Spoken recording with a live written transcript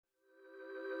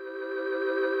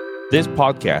This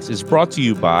podcast is brought to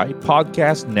you by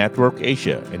Podcast Network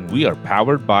Asia, and we are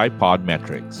powered by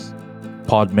Podmetrics.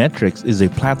 Podmetrics is a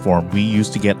platform we use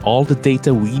to get all the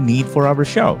data we need for our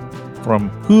show, from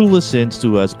who listens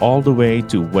to us all the way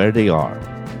to where they are.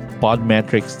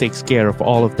 Podmetrics takes care of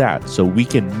all of that so we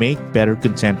can make better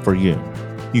content for you.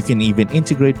 You can even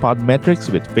integrate Podmetrics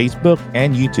with Facebook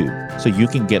and YouTube so you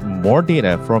can get more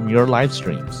data from your live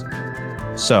streams.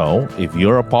 So, if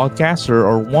you're a podcaster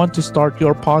or want to start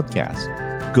your podcast,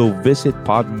 go visit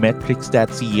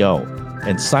podmetrics.co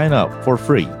and sign up for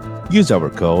free. Use our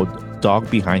code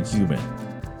DOGBehindHuman.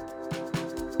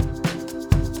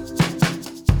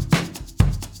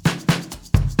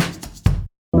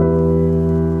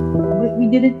 We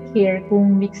didn't care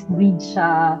kung mixed breed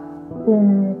siya,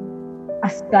 kung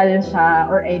askal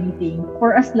siya or anything,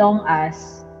 for as long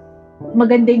as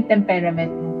maganda yung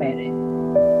temperament ng parent.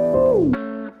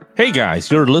 Hey guys,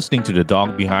 you're listening to the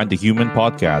Dog Behind the Human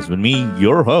podcast with me,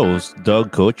 your host,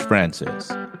 Doug Coach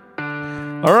Francis.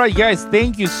 All right, guys,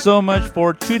 thank you so much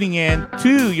for tuning in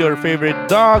to your favorite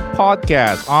dog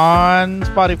podcast on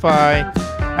Spotify,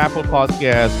 Apple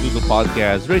Podcasts, Google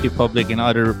Podcasts, Radio Public, and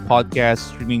other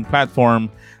podcast streaming platform.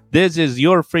 This is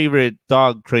your favorite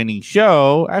dog training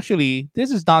show. Actually, this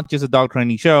is not just a dog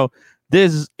training show.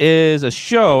 This is a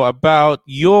show about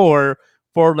your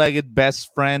four-legged best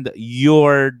friend,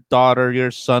 your daughter,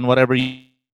 your son, whatever you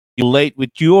relate with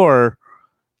your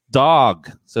dog.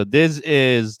 So this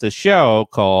is the show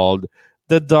called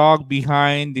The Dog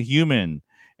Behind the Human.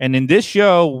 And in this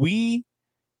show, we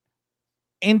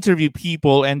interview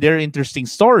people and their interesting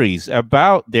stories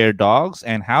about their dogs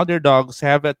and how their dogs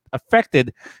have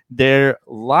affected their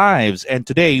lives. And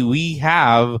today we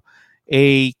have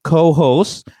a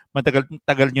co-host.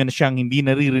 Matagal nyo na siyang hindi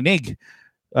naririnig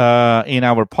in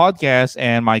our podcast,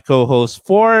 and my co-host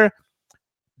for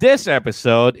this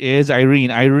episode is Irene.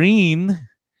 Irene,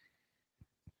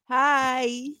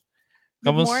 hi.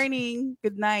 Good morning.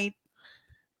 Good night.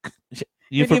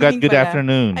 You forgot good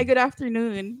afternoon. Good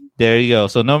afternoon. There you go.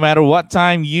 So no matter what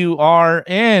time you are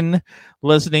in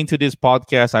listening to this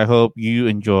podcast, I hope you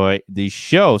enjoy the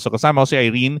show. So kasama ko si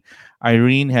Irene.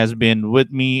 Irene has been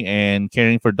with me and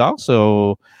caring for dogs.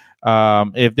 So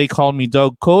if they call me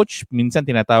Dog Coach, minsan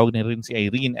tinatawag na rin si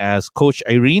Irene as Coach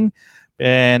Irene.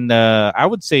 And I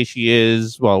would say she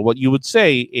is, well, what you would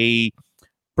say, a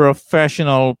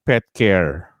professional pet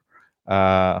care.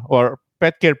 Or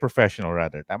pet care professional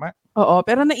rather. Tama? Oo,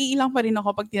 pero naiilang pa rin ako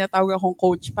pag tinatawag akong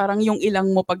coach. Parang yung ilang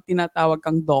mo pag tinatawag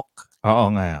kang doc. Oo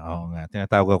nga.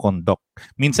 Tinatawag akong doc.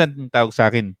 Minsan tinatawag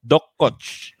sa akin, Doc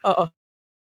Coach. Oo.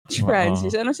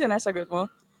 Francis, ano sinasagot mo?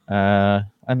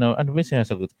 Ano ba yung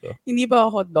sinasagot ko? Hindi ba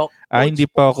ako doc? Hindi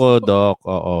pa ako doc.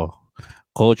 Oo.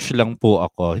 Coach lang po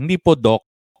ako. Hindi po doc.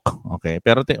 Okay.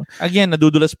 Pero again,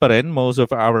 nadudulas pa rin. Most of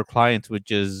our clients would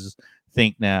just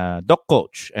think na doc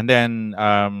coach. And then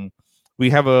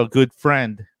we have a good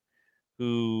friend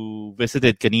who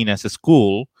visited kanina sa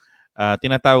school.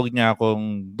 Tinatawag niya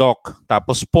akong doc.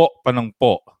 Tapos po pa ng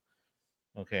po.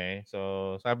 Okay.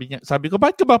 So sabi ko,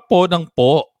 bakit ka ba po ng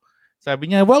po?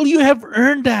 Sabi niya, well, you have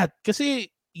earned that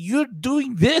kasi you're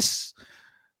doing this.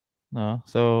 No?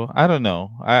 So, I don't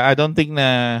know. I don't think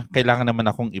na kailangan naman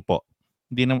akong ipo.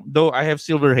 Though I have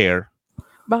silver hair.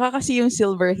 Baka kasi yung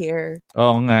silver hair.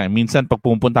 Oo nga. Minsan pag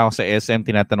pumunta ako sa SM,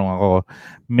 tinatanong ako,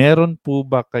 meron po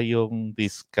ba kayong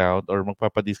discount or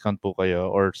magpapadiscount po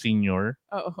kayo or senior?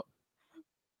 Oo.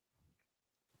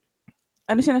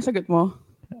 Ano sinasagot mo?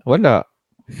 Wala.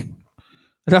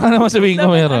 Wala ka naman sabihin ko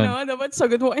meron. Dapat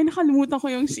sagot mo, nakalimutan ko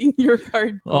yung senior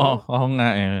card ko. Oo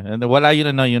nga eh. Wala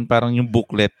yun parang yung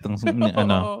booklet ng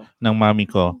ng mami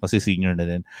ko kasi senior na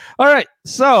din. Alright,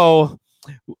 so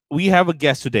we have a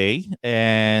guest today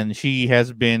and she has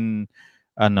been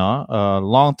a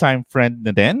long-time friend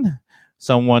na din.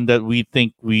 Someone that we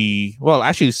think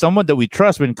someone that we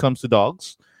trust when it comes to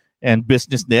dogs and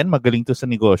business din. Magaling to sa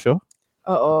negosyo.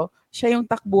 Oo. Siya yung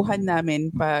takbuhan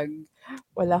namin pag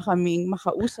wala kaming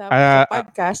makausap sa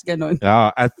podcast, ganun.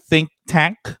 A think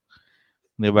tank,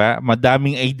 di ba?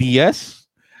 Madaming ideas.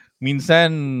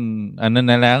 Minsan,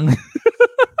 na lang.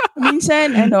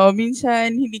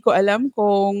 minsan hindi ko alam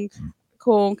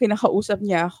kung kinakausap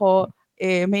niya ako,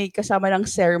 may kasama ng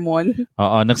sermon.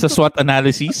 Oo, nagsa-SWOT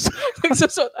analysis.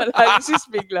 Nagsa-SWOT analysis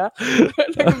bigla.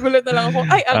 Nagugulat na lang ako,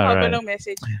 ang haba ng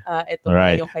message. Ito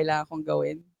na yung kailangan kong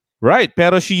gawin. Right,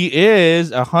 pero she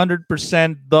is 100%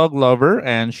 dog lover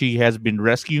and she has been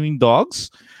rescuing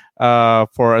dogs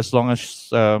for as long as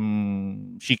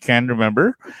she can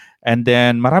remember. And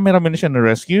then marami-rami na siya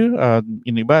na-rescue.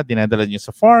 Yung iba, dinadala niya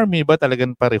sa farm. Yung iba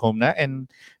talagang pare-home na. And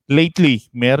lately,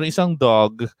 meron isang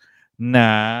dog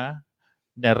na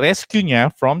na-rescue niya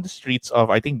from the streets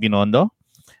of, I think, Binondo.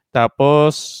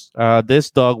 Tapos,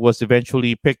 this dog was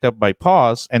eventually picked up by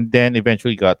Paws and then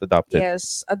eventually got adopted.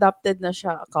 Yes, adopted na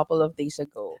siya a couple of days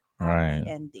ago. Right.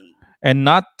 Ending. And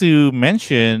not to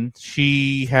mention,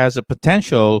 she has a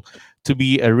potential to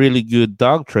be a really good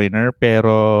dog trainer,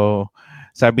 pero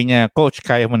sabi niya, Coach,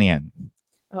 kaya mo na yan.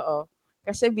 Oo.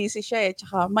 Kasi busy siya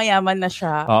tsaka mayaman na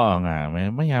siya. Oo nga,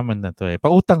 mayaman na to eh.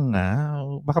 Pautang nga,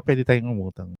 baka pwede tayong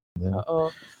umutang. Oo.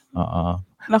 Oo.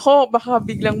 Nako, baka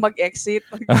biglang mag-exit.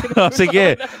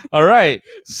 Sige. All right.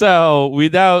 So,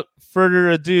 without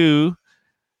further ado,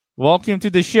 welcome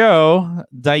to the show,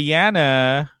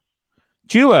 Diana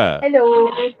Chua. Hello.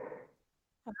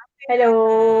 Hello.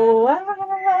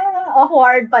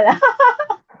 Awkward pala.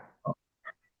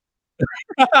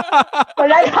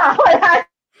 Wala na.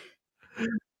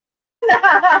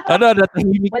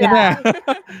 Natahimik ka na.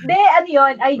 Hindi, ano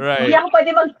yun, hindi ako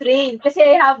pwede mag-train kasi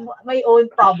I have my own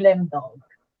problem dog.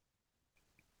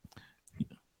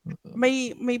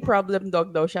 May problem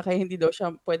dog daw siya kaya hindi daw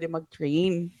siya pwede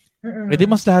mag-train. Pwede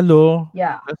mas lalo.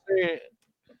 Yeah. Kasi,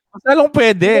 mas lalong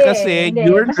pwede kasi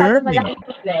you're learning. Malaking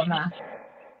problema.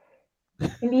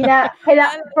 Hindi na,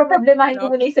 kailangan, problemahin ko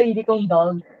muna yung sarili kong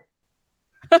dog.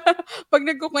 Pag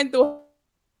nagkukwento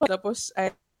tapos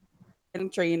ang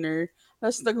trainer,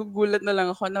 tapos nagugulat na lang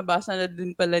ako, nabasa na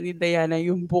din pala ni Diana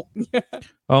yung book niya.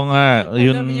 Oo nga.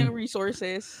 Ang dami niyang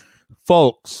resources.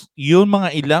 Folks, yung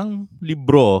mga ilang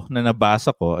libro na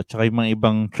nabasa ko at saka yung mga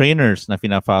ibang trainers na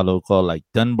fina-follow ko like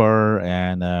Dunbar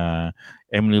and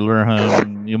Emily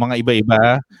Lurham, yung mga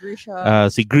iba-iba,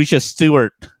 si Grisha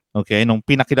Stewart. Okay, nung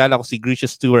pinakilala ko si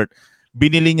Grisha Stewart,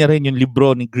 binili niya rin yung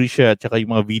libro ni Grisha at saka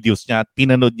yung mga videos niya at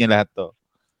pinanood niya lahat to.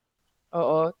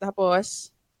 Oo,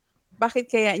 tapos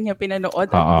bakit kaya niya pinanood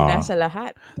at binasa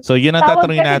lahat? So, yun ang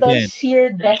tatanungin natin.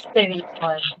 Sheer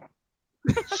desperation.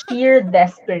 Sheer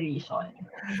desperation.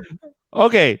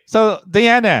 Okay, so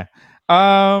Diana,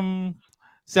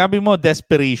 sabi mo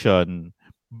desperation.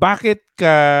 Bakit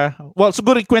ka, well,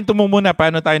 siguro ikwento mo muna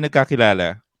paano tayo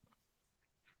nagkakilala.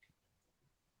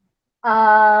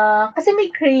 Kasi may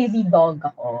crazy dog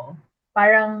ako.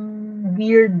 Parang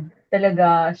weird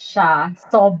talaga siya.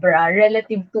 Sobra.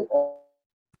 Relative to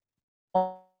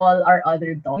all our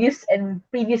other dogs.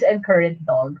 Previous and current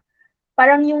dog.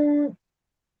 Parang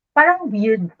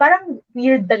weird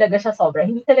talaga siya sobra.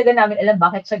 Hindi talaga namin alam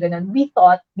bakit siya ganun. We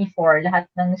thought before, lahat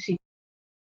ng Shih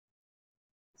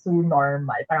Tzu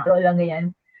normal. Parang lang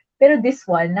ganyan. Pero this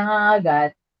one,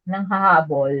 nangangagat,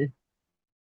 nanghahabol.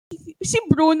 Si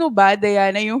Bruno ba,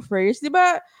 Diana, yung first? Di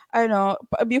ba,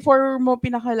 before mo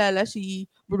pinakalala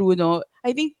si Bruno,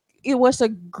 I think it was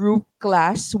a group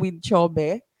class with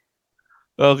Chobe.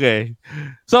 Okay.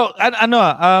 So,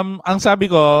 ang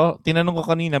sabi ko, tinanong ko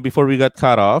kanina before we got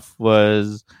cut off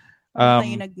was,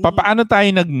 paano tayo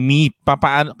nag-meet?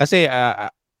 Kasi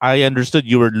I understood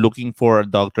you were looking for a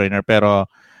dog trainer, pero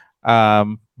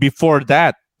before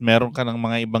that, meron ka ng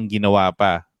mga ibang ginawa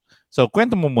pa. So,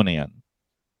 kwento mo muna yan.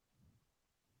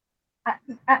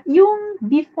 Yung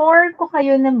before ko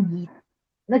kayo na-meet,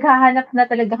 naghahanap na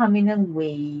talaga kami ng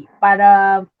way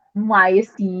para umayos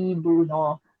si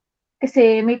Bruno.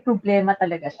 Kasi may problema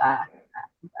talaga siya.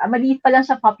 Maliit pa lang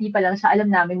siya, puppy pa lang siya, alam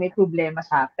namin may problema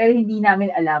siya. Pero hindi namin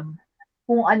alam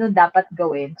kung ano dapat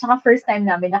gawin. Tsaka first time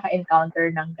namin naka-encounter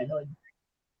ng ganun.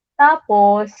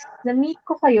 Tapos, na-meet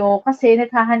ko kayo kasi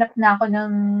naghahanap na ako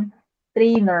ng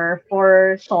trainer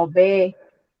for Shobe,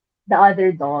 the other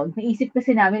dog. Naisip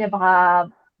kasi namin na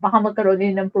baka magkaroon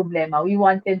din ng problema. We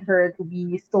wanted her to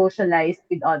be socialized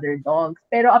with other dogs.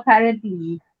 Pero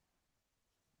apparently,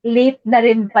 late na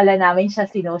rin pala namin siya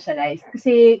sinosocialize.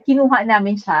 Kasi kinuha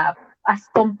namin siya as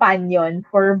companion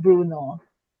for Bruno.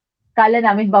 Kala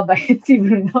namin babayad si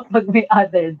Bruno pag may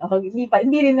other dog.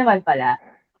 Hindi rin naman pala.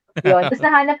 Yun. Tapos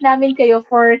nahanap namin kayo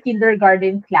for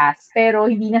kindergarten class. Pero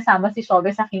hindi nasama si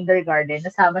Shobe sa kindergarten.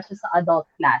 Nasama siya sa adult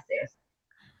classes.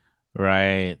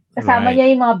 Right. Kasama niya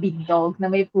yung mga big dog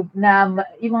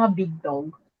yung mga big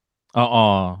dog.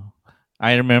 Oo.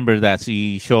 I remember that,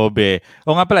 si Shobe.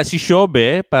 O nga pala, si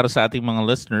Shobe, para sa ating mga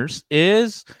listeners,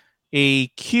 is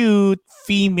a cute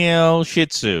female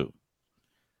Shih Tzu.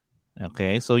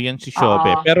 Okay, so yan si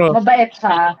Shobe. Pero mabait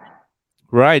siya.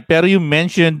 Right, pero you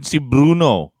mentioned si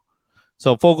Bruno.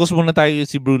 So focus muna tayo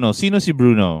si Bruno. Sino si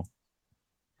Bruno?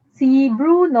 Si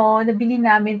Bruno, nabili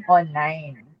namin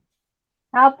online.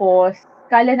 Tapos,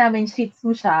 kala namin Shih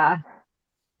Tzu siya.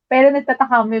 Pero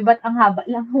nagtataka kami, ba't ang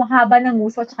haba ng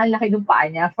nguso at saka laki ng paa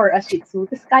niya for a Shih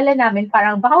Tzu. Tapos kala namin,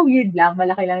 parang baka weird lang,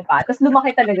 malaki lang yung paa. Tapos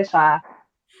lumaki talaga siya.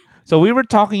 So we were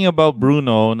talking about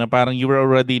Bruno na parang you were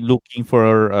already looking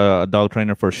for a dog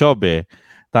trainer for Shobe.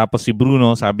 Tapos si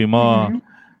Bruno, sabi mo,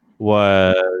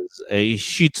 was a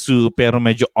Shih Tzu pero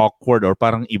medyo awkward or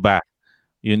parang iba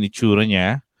yung itsura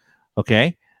niya.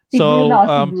 Okay? Si So, Bruno,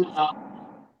 si Bruno.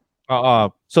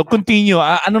 so continue.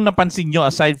 Anong napansin nyo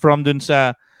aside from dun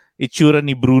sa itsura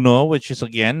ni Bruno, which is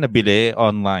again, nabili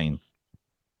online?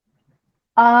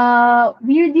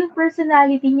 Weird yung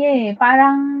personality niya eh.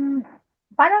 Parang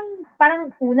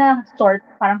una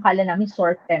parang kala namin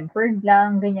short-tempered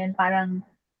lang, ganyan, parang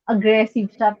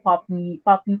aggressive siya, puppy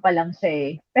pa lang siya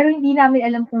eh. Pero hindi namin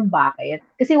alam kung bakit.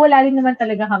 Kasi wala rin naman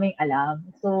talaga kaming alam.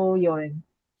 So, yun.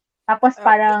 Tapos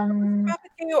parang...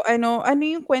 Bakit kayo, ano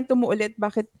yung kwento mo ulit?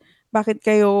 Bakit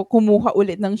kayo kumuha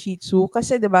ulit ng Shih Tzu?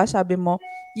 Kasi 'di ba sabi mo,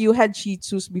 you had Shih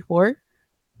Tzus before?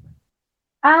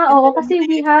 Oo, kasi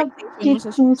we have Shih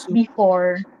Tzus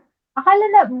before. Akala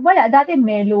na, wala, dati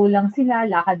mellow lang sila,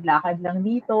 lakad-lakad lang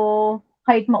dito.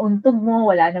 Kahit mauntog mo,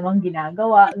 wala namang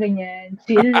ginagawa, ganyan.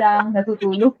 Chill lang,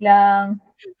 natutulog lang.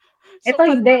 Ito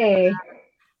hindi eh.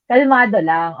 Kalmado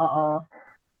lang, oo.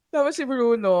 Tapos si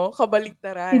Bruno,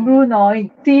 kabaliktaran. Si Bruno,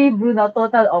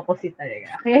 total opposite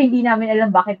talaga. Kaya hindi namin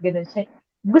alam bakit ganun siya.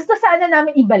 Gusto sana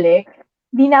namin ibalik.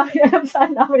 Hindi namin alam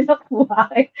saan namin nakuha.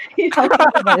 Hindi namin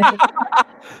ibalik.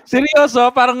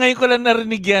 Seryoso? Parang ngayon ko lang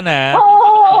narinig yan, ha?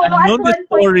 Oo, I've known this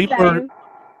story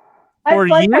for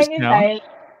years now.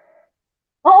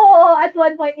 Oo, at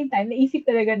one point in time, naisip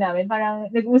talaga namin, parang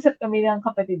nag-usap kami ng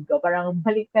kapatid ko, parang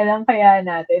balik na lang kaya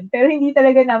natin. Pero hindi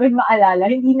talaga namin maalala,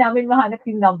 hindi namin mahanap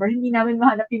yung number, hindi namin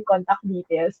mahanap yung contact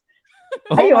details.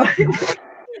 Ayun.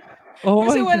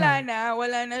 Kasi wala na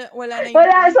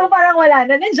yung... So parang wala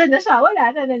na, nandiyan na siya.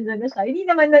 Hindi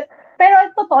naman, pero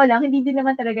totoo lang, hindi din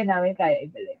naman talaga namin kaya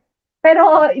ibalik.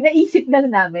 Pero naisip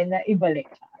lang namin na ibalik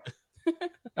siya.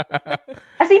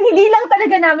 Kasi hindi lang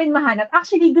talaga namin mahanap.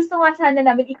 Actually, gusto nga sana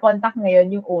namin i-contact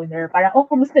ngayon yung owner. Parang,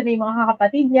 kumusta na yung mga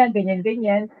kapatid niya,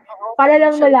 ganyan. Para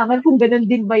lang malaman kung ganun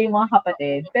din ba yung mga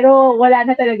kapatid. Pero wala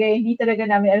na talaga, hindi talaga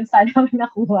namin alam saan namin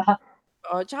nakuha.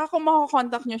 Tsaka kung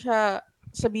makakontakt nyo siya,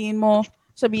 sabihin mo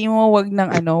wag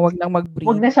nang mag-breed.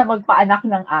 Wag na siya magpaanak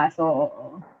ng aso. Oo.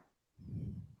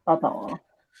 Totoo.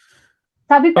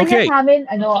 Sabi pa niya sa amin,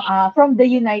 from the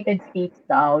United States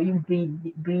daw, yung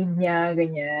breed niya,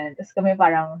 ganyan. Tapos kami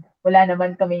parang, wala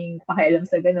naman kaming pakialam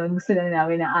sa ganun. Gusto lang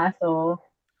namin ng aso.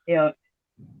 Yun.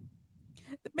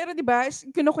 Pero diba,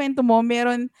 kinukwento mo,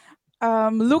 meron,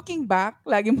 looking back,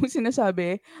 lagi mo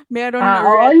sinasabi, meron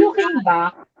looking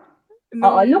back.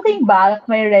 Looking back,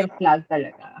 may red flag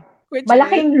talaga.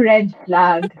 Malaking red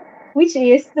flag. Which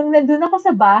is, nung nandun ako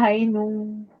sa bahay,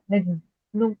 nung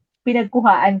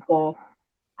pinagkuhaan ko,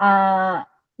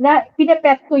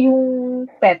 pinapet ko yung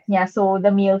pet niya, so the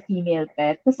male-female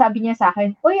pet. So sabi niya sa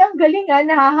akin, "Uy, ang galing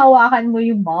nahahawakan mo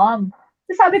yung mom."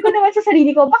 So sabi ko naman sa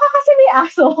sarili ko, baka kasi may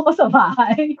aso ako sa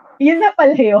bahay. Yun na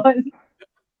pala yun.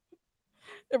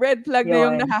 Red flag yun. Na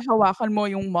yung nahahawakan mo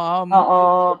yung mom.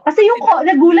 Oo. Kasi yung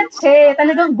nagulat siya,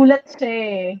 talagang gulat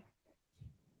siya.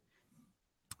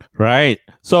 Right.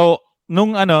 So,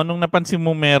 nung napansin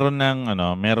mo meron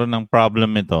ng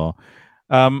problem ito,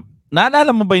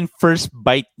 naalala mo ba yung first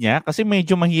bite niya? Kasi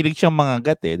medyo mahilig siyang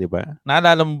mangagat di ba?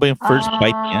 Naalala mo ba yung first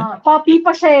bite niya? Puppy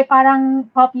pa siya parang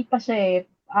puppy pa siya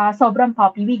sobrang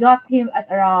puppy. We got him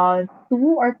at around 2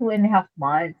 or 2.5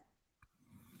 months.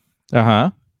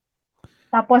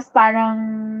 Tapos parang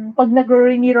pag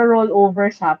nag-roll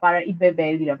over siya para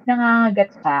i-belly up,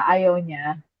 nangangagat siya, ayaw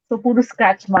niya. So puro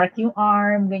scratch mark yung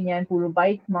arm, ganyan, puro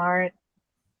bite mark.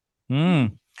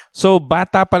 So,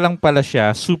 bata pa lang pala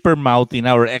siya, super mouthy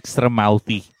na or extra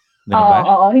mouthy.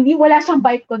 Oo. Wala siyang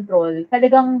bite control.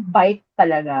 Talagang bite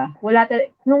talaga.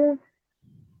 Nung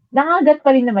nangagat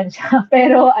pa rin naman siya.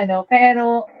 Pero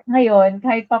ngayon,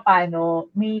 kahit papano,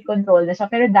 may control na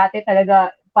siya. Pero dati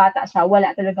talaga, bata siya,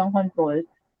 wala talagang control.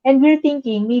 And we're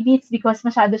thinking, maybe it's because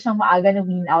masyado siyang maaga na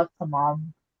wean out sa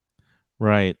mom.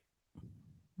 Right.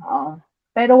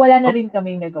 Pero wala na rin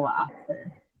kaming nagawa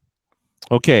after.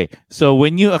 Okay, so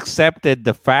when you accepted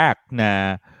the fact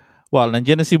na,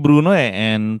 nandiyan na si Bruno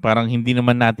and parang hindi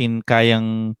naman natin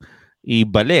kayang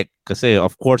ibalik kasi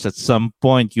of course at some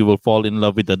point you will fall in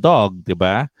love with the dog, di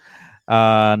ba?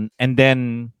 And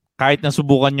then kahit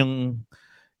nasubukan yung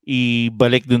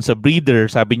ibalik dun sa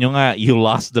breeder, sabi nyo nga, you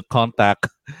lost the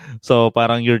contact. So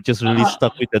parang you're just really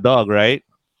stuck with the dog, right?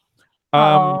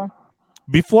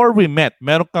 Before we met,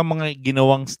 meron ka mga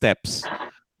ginawang steps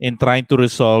in trying to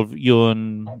resolve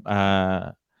yun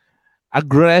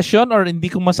aggression or hindi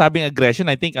ko masabing aggression.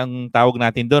 I think ang tawag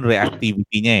natin doon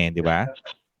reactivity niya di ba?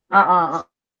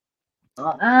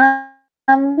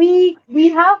 We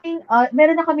have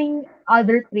meron na kaming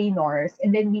other trainers,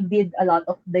 and then we did a lot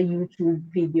of the YouTube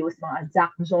videos, mga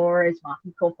Zach George, mga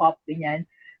Kiko Pop, ganyan,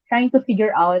 trying to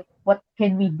figure out what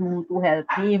can we do to help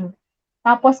him.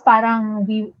 Tapos parang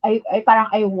parang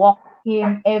I walk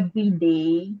him every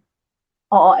day.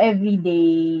 Oo, every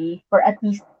day for at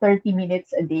least 30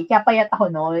 minutes a day. Kaya payat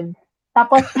ako noon.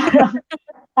 Tapos parang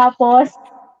tapos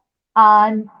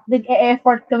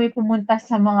nag-e-effort kami pumunta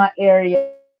sa mga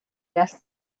areas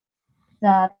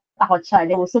na takot siya.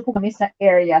 Like, so po kami sa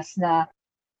areas na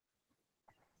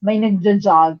may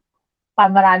nagjo-jog pa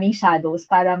maraming shadows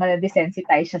para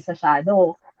ma-desensitize siya sa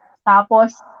shadow.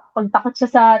 Tapos, pag takot siya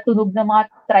sa tunog ng mga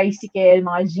tricycle,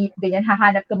 mga jeep, ganyan,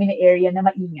 hahanap kami ng area na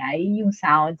maingay, yung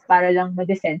sounds, para lang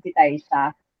ma-desensitize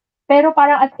siya. Pero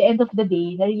parang at the end of the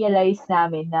day, na-realize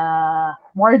namin na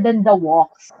more than the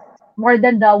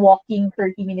walking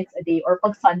 30 minutes a day, or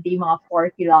pag Sunday, mga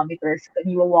 4 kilometers,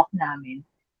 walk namin,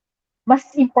 mas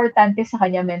importante sa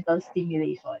kanya mental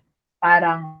stimulation.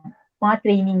 Parang mga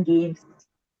training games.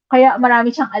 Kaya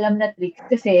marami siyang alam na tricks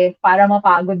kasi para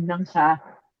mapagod lang siya.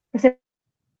 Kasi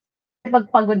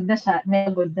pag pagod na siya,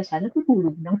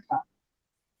 natutulog lang siya.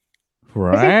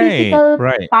 Kasi Right. physical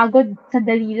Right. pagod,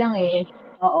 sandali lang eh.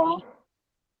 Oo.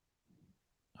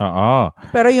 Oo.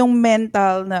 Pero yung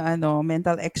mental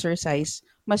exercise,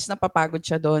 mas napapagod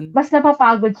siya doon. Mas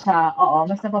napapagod siya.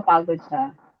 Oo, mas napapagod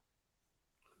siya.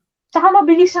 Tsaka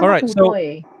mabilis siya Alright, matuto so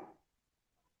eh.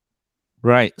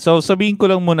 right. So sabihin ko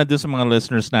lang muna dun sa mga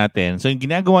listeners natin. So yung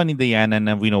ginagawa ni Diana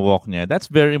na wino-walk niya,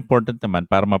 that's very important naman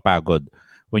para mapagod.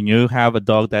 When you have a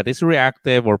dog that is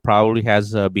reactive or probably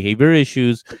has behavior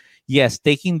issues, yes,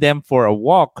 taking them for a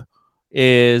walk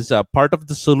is part of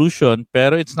the solution,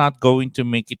 pero it's not going to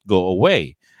make it go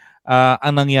away.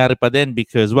 Ang nangyari pa din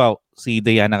because, well, si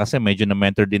Diana kasi medyo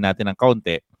na-mentor din natin ng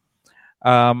kaunti.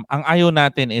 Ang ayaw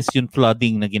natin is yung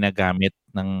flooding na ginagamit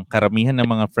ng karamihan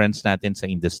ng mga friends natin sa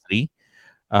industry.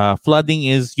 Flooding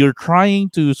is you're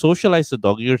trying to socialize the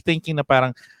dog. You're thinking na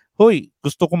parang, hoy,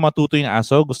 gusto ko matuto yung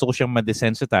aso, gusto ko siyang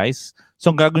ma-desensitize.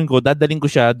 So ang gagawin ko, dadaling ko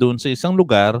siya doon sa isang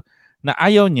lugar na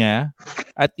ayaw niya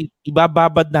at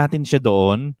ibababad natin siya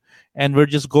doon, and we're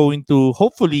just going to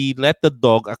hopefully let the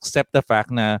dog accept the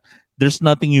fact na there's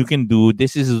nothing you can do.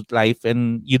 This is life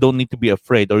and you don't need to be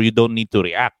afraid or you don't need to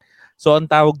react. So ang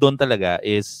tawag doon talaga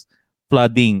is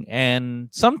flooding. And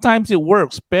sometimes it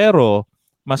works, pero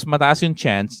mas mataas yung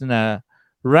chance na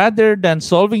rather than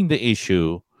solving the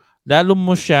issue, lalo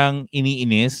mo siyang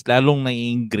iniinis, lalong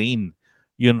nai-ingrain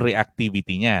yung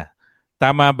reactivity niya.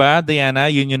 Tama ba, Diana?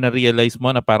 Yun yung na-realize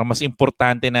mo na parang mas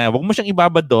importante na wag mo siyang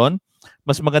ibabad doon.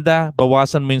 Mas maganda,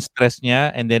 bawasan mo yung stress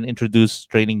niya and then introduce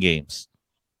training games.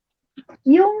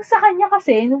 Yung sa kanya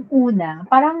kasi, nung una,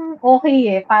 parang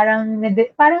okay eh. Parang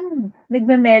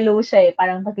nagme-mellow siya eh.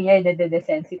 Parang pag kanya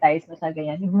nade-desensitize na siya,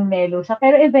 ganyan. Nagme-mellow siya.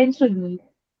 Pero eventually,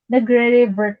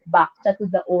 nagre-revert back siya to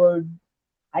the old,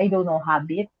 I don't know,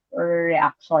 habit or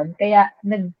reaction. Kaya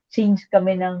nag-change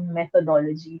kami ng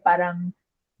methodology. Parang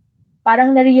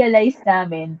na-realize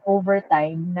namin over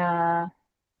time na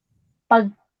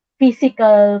pag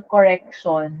physical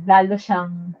correction, lalo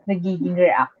siyang nagiging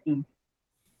reactive.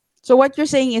 So what you're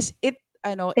saying is it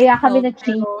Kaya kami helped,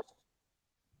 nag-change.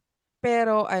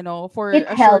 pero for It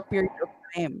a helped. short period of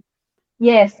time.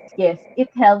 Yes.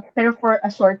 It helped, pero for a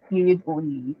short period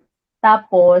only.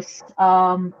 Tapos,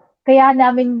 kaya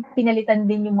namin pinalitan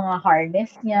din yung mga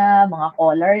harness niya, mga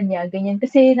collar niya, ganyan.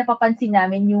 Kasi napapansin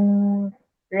namin yung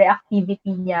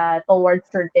reactivity niya towards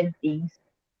certain things.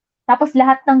 Tapos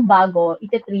lahat ng bago,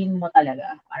 ite-train mo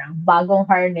talaga. Parang bagong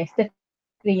harness,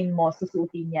 train mo,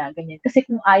 susutin niya, ganyan. Kasi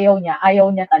kung ayaw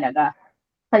niya talaga.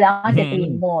 Kailangan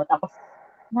i-train mo. Tapos,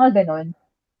 mga ganon.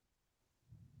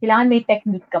 Kailangan may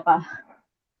technique ka pa.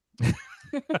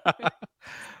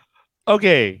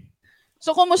 Okay.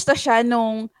 So, kumusta siya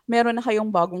nung meron na kayong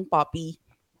bagong puppy?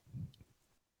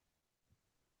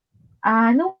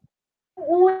 Nung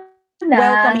una,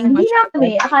 Welcoming ba hindi siya?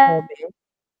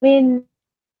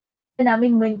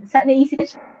 namin, naisip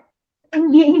siya,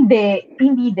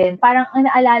 hindi din. Parang ang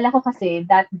naalala ko kasi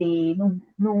that day,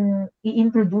 nung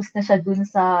i-introduce na siya dun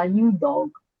sa new dog,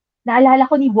 naalala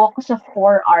ko ni-walk ko siya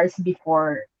 4 hours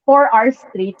before. 4 hours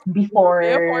straight before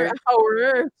 4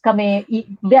 hours. kami,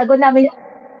 bago namin,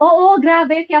 oo,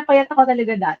 grabe, kaya payat ako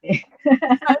talaga dati.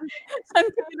 Saan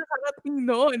kami nakarating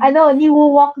noon?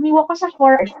 Ni-walk ko siya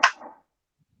 4 hours.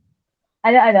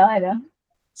 Ano?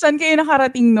 Saan kayo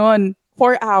nakarating noon?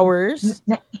 4 hours?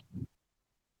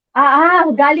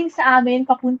 Galing sa amin,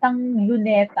 papuntang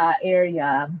Luneta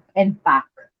area and back.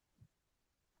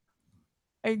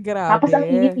 Ay, grabe. Tapos ang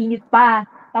init-init pa.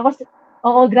 Tapos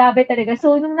Oo, grabe talaga.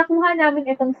 So, nung nakuha namin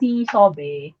itong si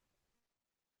Shobe,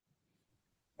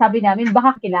 sabi namin,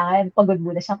 baka kailangan pagod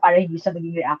muna siya para hindi siya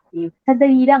maging reactive.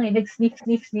 Sandali lang nag-sniff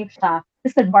siya.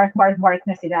 Tapos nag-bark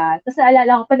na sila. Tapos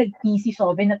naalala ko pa, nag-pee si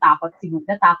Shobe, natakot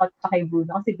pa kay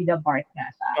Bruno kasi binabark nga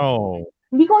siya. Oh.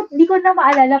 Hindi ko na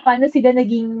maalala paano sila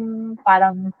naging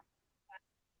parang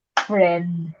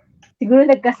friend. Siguro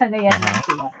nagkasanayan lang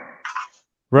sila.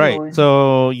 Right. Yun. So,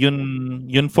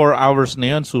 yun 4 hours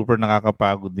na yun, super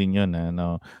nakakapagod din yun.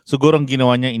 Ano? Siguro ang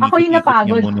ginawa niya, Ako yung inikot-ikot niya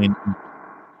napagod. muna yun.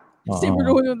 Si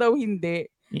Bruno daw hindi.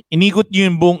 Inikot niyo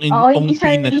yung buong hindi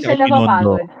Pinas siya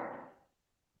napapagod.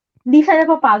 Hindi siya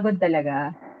napapagod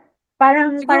talaga.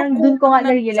 Parang dun ko nga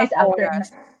na-realize after.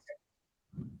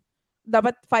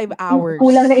 Dapat 5 hours.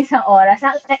 Kulang na isang oras.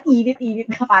 Init-init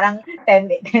na parang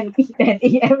 10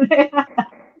 a.m.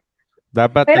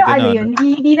 Dapat pero ano yun,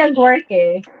 hindi nag-work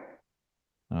eh.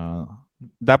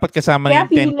 Dapat kasama Kaya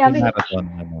yung 10K marathon.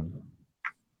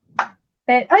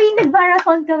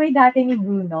 Nag-marathon kami dati ni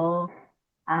Bruno.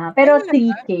 Pero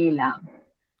 3K lang.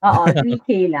 Oo,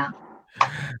 3K lang.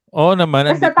 Oo naman,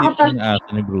 ang Basta dikit ng aso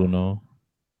ni Bruno.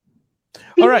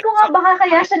 Feeling ko nga baka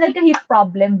kaya siya nagka-hip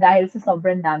problem dahil sa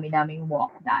sobrang dami naming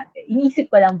walk dati. Inisip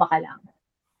ko lang baka lang.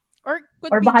 Or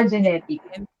baka genetic.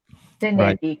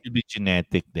 Right. Could be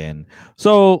genetic then.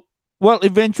 So, well,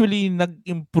 eventually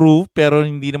nag-improve pero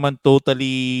hindi naman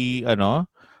totally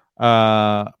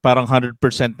parang 100%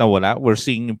 na wala. We're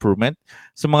seeing improvement.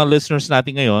 Sa mga listeners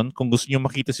natin ngayon, kung gusto niyo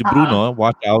makita si Bruno,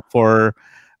 watch out for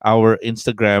our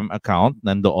Instagram account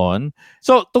nandoon.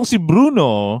 So, tong si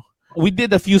Bruno, we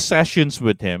did a few sessions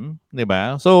with him, di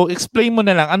ba? So, explain mo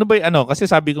na lang, ano ba kasi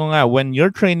sabi ko nga, when you're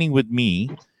training with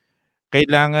me,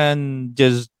 kailangan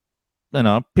just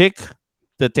pick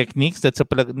the techniques that sa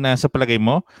palagay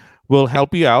mo will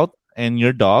help you out and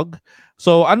your dog.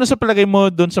 So, ano sa palagay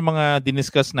mo dun sa mga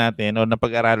diniscuss natin o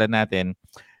napag-aralan natin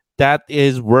that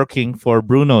is working for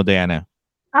Bruno, Diana?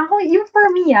 Yung for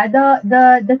me,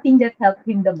 the thing that helped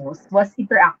him the most was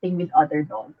interacting with other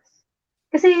dogs.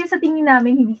 Kasi sa tingin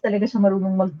namin, hindi talaga siya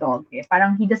marunong mag-dog eh.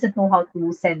 Parang he doesn't know how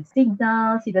to send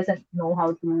signals, he doesn't know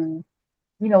how to,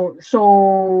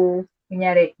 show,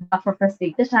 kunyari,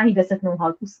 frustrated siya, he doesn't know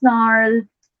how to snarl,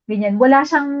 ganyan. Wala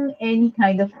siyang any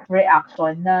kind of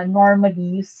reaction na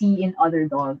normally you see in other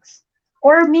dogs.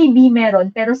 Or maybe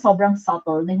meron, pero sobrang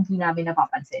subtle na hindi namin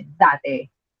napapansin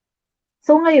dati.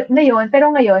 So ngayon,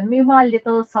 may mga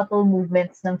little subtle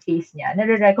movements ng face niya.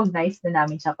 Nare-recognize na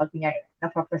namin siya pag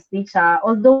na-frustrate siya.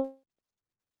 Although,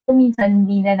 minsan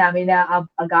hindi na namin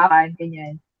na-agapan,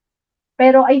 ganyan.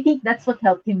 Pero I think that's what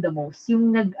helped him the most. Yung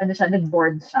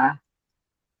nag-board siya.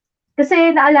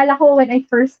 Kasi naalala ko when I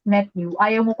first met you,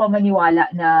 ayaw mo pa maniwala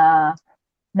na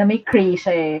may cray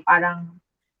siya eh. Parang,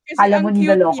 alam mo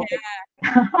niloloko.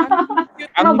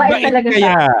 Mabait talaga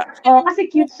siya. Kasi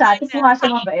cute siya. Tapos mukha siya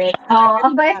mabait.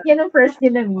 Ang bait niya nung first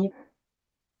niya na meet.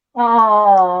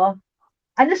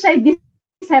 Ano siya,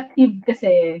 deceptive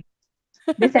kasi.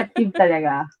 Deceptive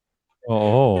talaga.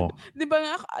 Oo. Di ba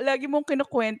nga, lagi mong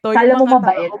kinukwento. Kala mo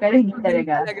mabait, pero hindi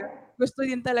talaga. Gusto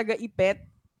din talaga ipet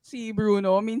si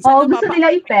Bruno. Minsan gusto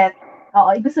nila ipet.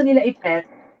 Gusto nila ipet.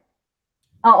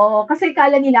 Oo, kasi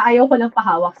kala nila ayaw ko lang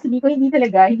pahawak. Sabi ko, hindi ko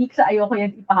sa ayaw ko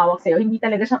yan ipahawak sa'yo. Hindi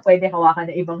talaga siya pwede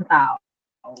hawakan ng ibang tao.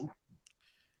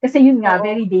 Kasi yun nga,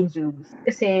 very dangerous.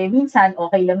 Kasi minsan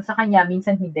okay lang sa kanya,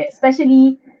 minsan hindi.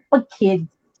 Especially pag kids.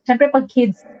 Siyempre pag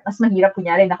kids, mas mahirap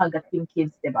kunyari nakagat yung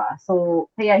kids, diba? So,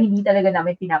 kaya hindi talaga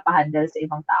namin pinapahandle sa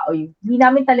ibang tao. Hindi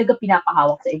namin talaga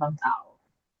pinapahawak sa ibang tao.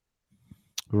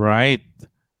 Right.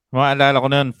 Maalala ko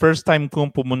na first time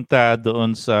kong pumunta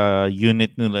doon sa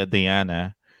unit nila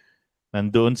Diana,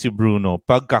 nandoon si Bruno.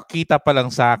 Pagkakita pa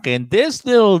lang sa akin, this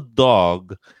little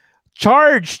dog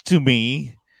charged to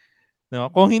me. No?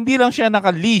 Kung hindi lang siya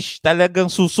naka-leash, talagang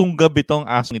susunggab itong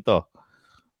aso nito.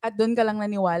 At doon ka lang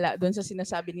naniwala, doon sa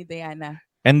sinasabi ni Diana.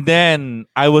 And then,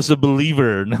 I was a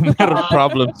believer na mayroong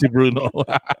problem si Bruno.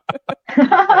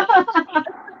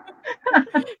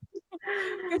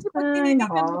 Kasi pag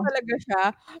tinitignan mo talaga siya,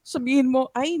 sabihin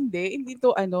mo, ay hindi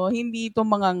to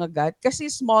mangangagat. Kasi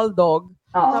small dog.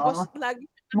 Tapos lagi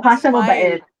mukha siya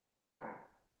mabait.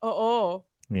 Oo.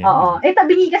 Yeah.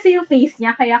 Tabingi kasi yung face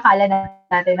niya, kaya kala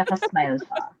natin naka-smile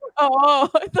siya. Oo,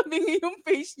 tabingi yung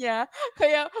face niya.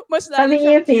 Kaya mas lalo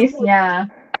tabingi yung face niya.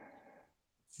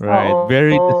 Right,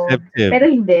 very deceptive. Pero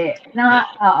hindi.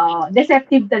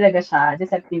 Deceptive talaga siya.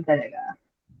 Deceptive talaga.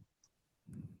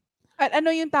 At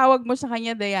ano yung tawag mo sa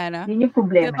kanya, Diana? Yun yung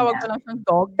problema niya. Tawag ko lang siyang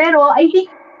dog. Pero I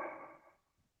think,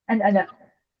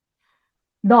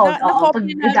 dog. Pag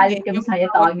nagalit kami sa kanya,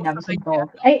 tawagin namin siyang dog.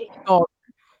 Ay, dog.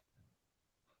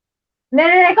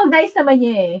 Nare-recognize naman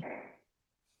niya eh.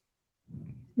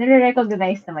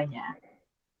 Nare-recognize naman niya.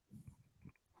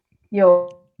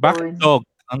 Yun. Bakit dog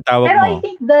ang tawag Pero I mo?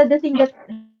 think the thing that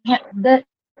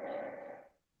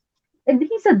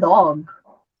he's a dog.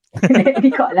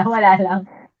 Hindi ko alam, wala lang.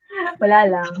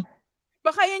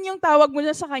 Baka yan yung tawag mo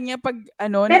na sa kanya pag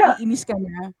Pero- naiinis ka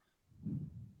na.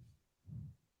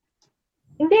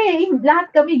 Hindi, lahat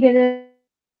kami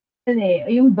ganun eh.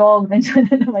 Yung dog, nandiyan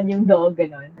na naman yung dog,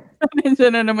 ganun.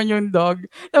 Nandiyan na naman yung dog.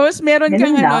 Tapos meron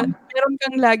Ganun kang lang. meron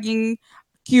kang laging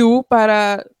cue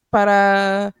para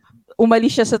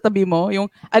umalis siya sa tabi mo. Yung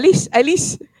alis.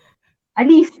 Alis.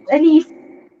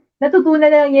 Natutunan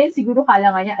na lang niya yun. Siguro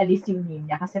kala nga niya alis yung name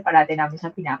niya kasi parati namin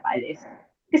siya pinapaalis.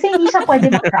 Kasi hindi siya pwede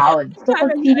ma-crowd. So pag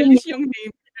Parang feeling alis yung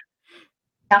name.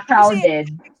 niya crowded,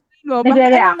 No,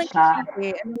 nagre-react siya.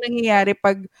 Ano nangyayari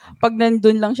pag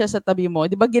nandun lang siya sa tabi mo?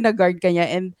 'Di ba gina-guard ka niya,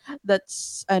 and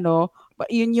that's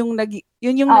yun yung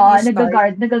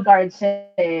nag-start. Nag-guard siya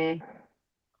eh.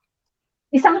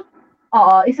 Isang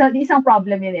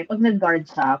problem yun eh. Pag nag-guard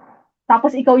siya,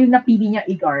 tapos ikaw yung napili niya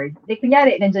i-guard. Like,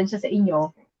 kunyari, nandyan siya sa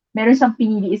inyo, meron siyang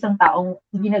pinili isang taong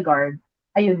gina-guard,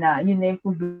 yun na yung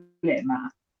problema.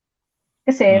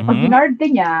 Kasi, pag guard ka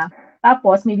niya,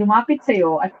 tapos may lumapit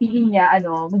sa'yo at feeling niya,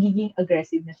 magiging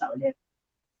aggressive na siya ulit.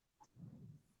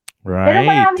 Right. Pero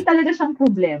marami talaga siyang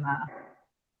problema.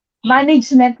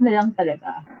 Management na lang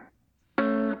talaga.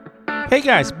 Hey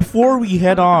guys, before we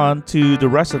head on to the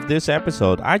rest of this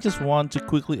episode, I just want to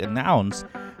quickly announce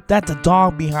that the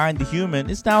dog behind the human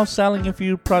is now selling a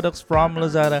few products from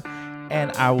Lazada,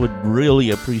 and I would really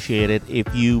appreciate it if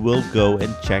you will go and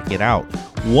check it out.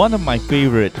 One of my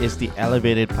favorite is the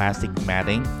elevated plastic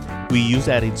matting. We use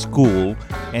that in school,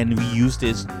 and we use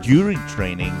this during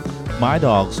training. My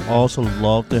dogs also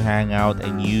love to hang out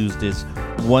and use this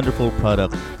wonderful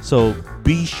product, so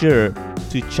be sure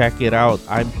to check it out.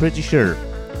 I'm pretty sure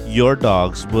your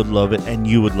dogs would love it and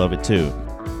you would love it too.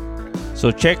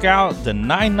 So check out the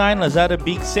 9/9 Lazada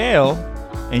Big Sale.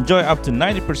 Enjoy up to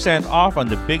 90% off on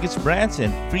the biggest brands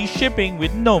and free shipping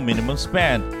with no minimum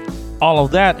spend. All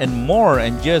of that and more,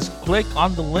 and just click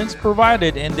on the links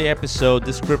provided in the episode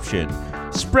description.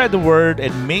 Spread the word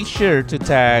and make sure to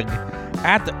tag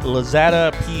at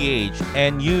LazadaPH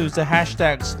and use the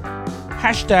hashtags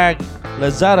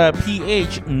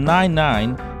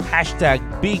LazadaPH99, hashtag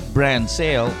Big Brand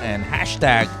Sale, and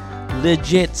hashtag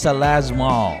Legit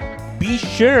Salazmall. Be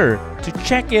sure to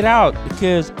check it out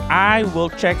because I will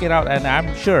check it out and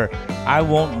I'm sure I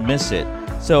won't miss it.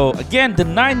 So again, the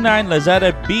 9/9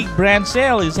 Lazada Big Brand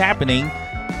Sale is happening.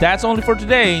 That's only for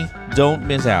today. Don't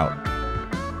miss out.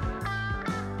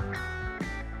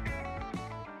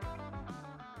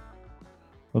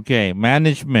 Okay,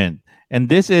 management. And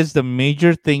this is the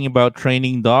major thing about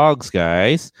training dogs,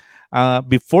 guys.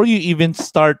 Before you even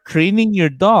start training your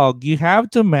dog, you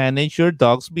have to manage your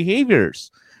dog's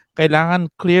behaviors. Kailangan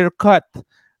clear-cut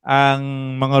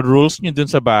ang mga rules nyo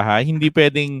dun sa bahay. Hindi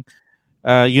pwedeng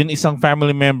yun isang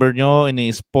family member nyo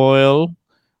ini-spoil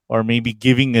or maybe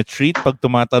giving a treat pag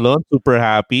tumatalon, super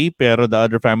happy, pero the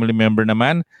other family member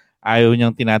naman, ayaw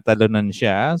niyang tinatalonan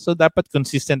siya. So, dapat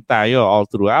consistent tayo all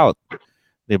throughout.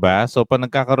 Diba? So, pag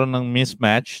nagkakaroon ng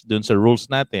mismatch dun sa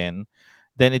rules natin,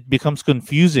 then it becomes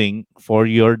confusing for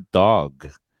your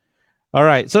dog.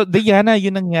 Alright. So, Diana,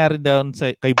 yun nangyari doon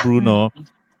kay Bruno.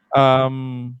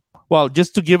 Well,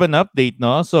 just to give an update,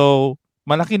 no? So,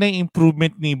 malaki na yung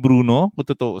improvement ni Bruno, kung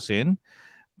tutuusin.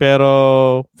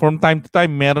 Pero, from time to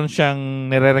time, meron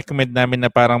siyang nire-recommend namin na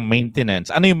parang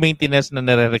maintenance. Ano yung maintenance na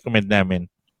nire-recommend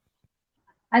namin?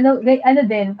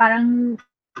 Parang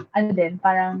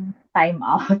time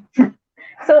out.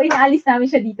 So, inaalis namin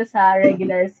siya dito sa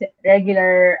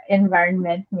regular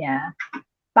environment niya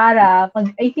para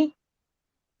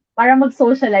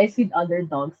mag-socialize with other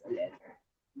dogs ulit.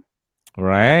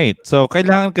 Right. So,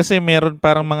 kailangan kasi meron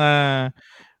parang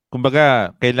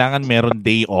kumbaga, kailangan meron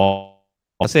day off.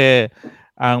 Kasi,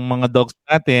 ang mga dogs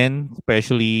natin,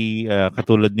 especially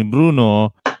katulad ni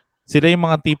Bruno, sila yung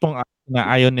mga tipong na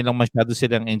ayaw nilang masyado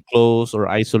silang enclosed or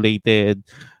isolated.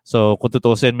 So, kung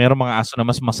tutusin, meron mga aso na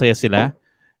mas masaya sila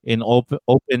in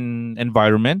open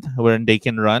environment where they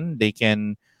can run, they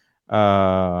can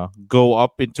go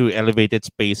up into elevated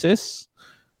spaces.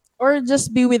 Or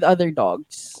just be with other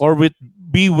dogs. Or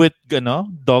be with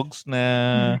dogs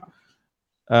na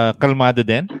kalmado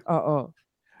din. Oo.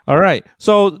 Alright.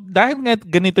 So, dahil nga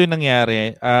ganito yung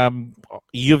nangyari,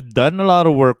 you've done a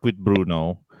lot of work with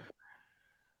Bruno.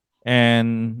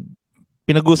 And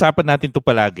pinag-uusapan natin to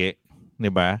palagi,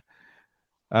 'di ba?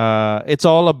 It's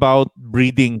all about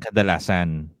breeding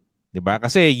kadalasan, 'di ba?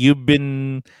 Kasi you've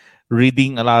been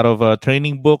reading a lot of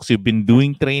training books, you've been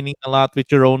doing training a lot with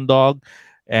your own dog,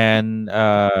 and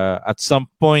at some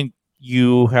point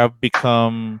you have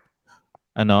become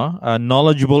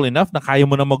knowledgeable enough na kaya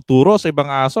mo na magturo sa ibang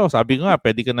aso. Sabi ko nga,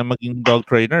 pwede ka na maging dog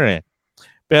trainer eh.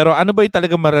 Pero ano ba yung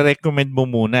talaga marirecommend mo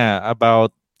muna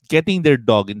about getting their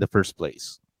dog in the first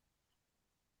place?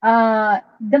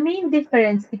 The main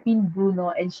difference between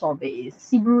Bruno and Shobe is,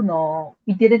 si Bruno,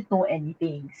 we didn't know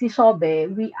anything. Si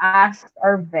Shobe, we asked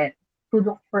our vet to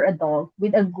look for a dog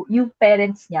with yung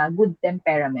parents niya, good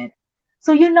temperament.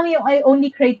 So yun lang yung only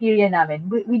criteria namin.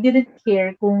 We didn't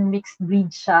care kung mixed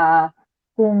breed siya,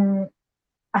 kung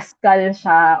askal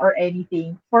siya or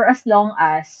anything, for as long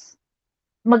as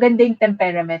maganda yung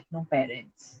temperament ng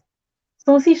parents.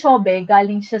 So si Shobe,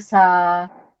 galing siya sa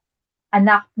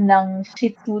anak ng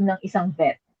Shih Tzu ng isang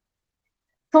vet.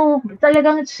 So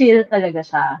talagang chill talaga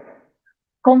siya.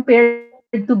 Compared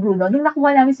to Bruno, nung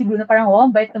nakuha namin si Bruno, parang,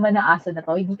 ang bait naman ng aso na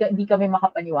to. Hindi kami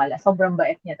makapaniwala. Sobrang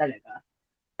bait niya talaga.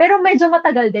 Pero medyo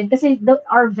matagal din kasi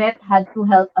our vet had to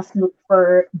help us look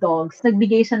for dogs.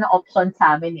 Nagbigay siya ng option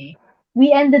sa amin eh.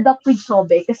 We ended up with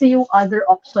Shobe kasi yung other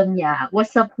option niya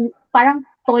was parang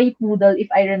toy poodle if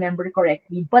I remember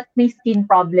correctly, but may skin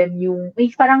problem may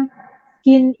parang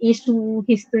skin issue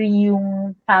history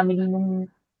yung family ng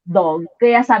dog.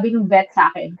 Kaya sabi ng vet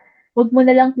sa akin, huwag mo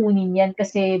na lang kunin yan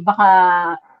kasi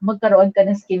baka magkaroon ka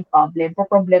ng skin problem.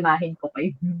 Poproblemahin ko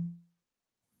kayo.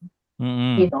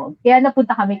 Mm-hmm. Kaya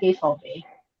napunta kami kay Shobe.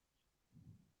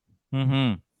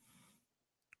 Mm-hmm.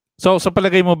 So, sa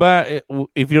palagay mo ba,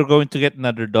 if you're going to get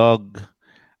another dog,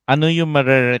 ano yung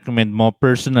marirecommend mo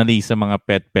personally sa mga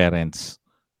pet parents?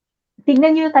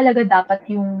 Tignan nyo talaga dapat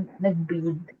yung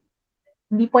nag-breed.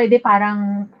 Hindi pwede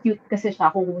parang cute kasi siya,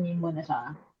 kukunin mo na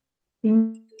siya.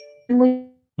 Tignan mo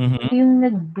yung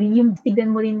nag-breed,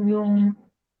 tignan mo rin yung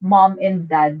mom and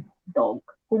dad dog.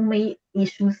 Kung may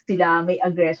issues sila, may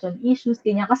aggression issues,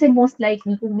 ganyan. Kasi most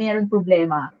likely, kung mayroon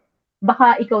problema,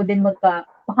 baka ikaw din baka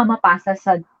mapasa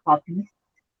sa puppies.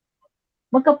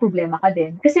 Magka-problema ka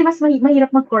din. Kasi mas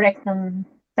mahirap mag-correct ng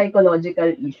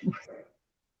psychological issues.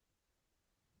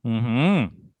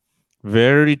 Mm-hmm.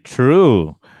 Very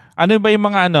true. Ano ba yung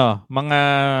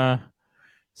mga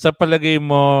sa palagay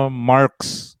mo,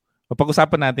 marks?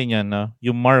 Pag-usapan natin yan, no?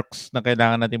 Yung marks na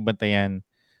kailangan natin bantayan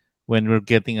when we're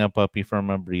getting a puppy from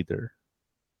a breeder.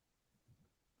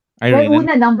 Irene, well,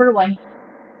 una, number 1,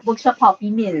 huwag siya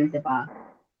puppy mill, di ba?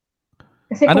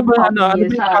 Kasi ano kung ba, puppy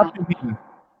mill siya, puppy mill?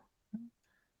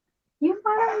 Yung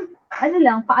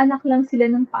parang, paanak lang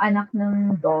sila ng paanak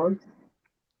ng dogs.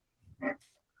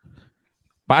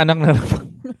 Paanak na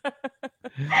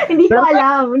Hindi ko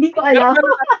alam.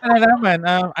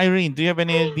 Irene, do you have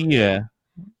any idea?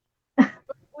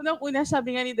 Unang-una,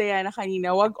 sabi nga ni Diana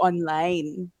kanina, wag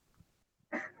online.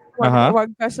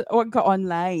 Wag ka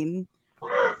online.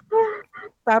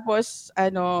 Tapos,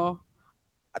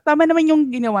 tama naman yung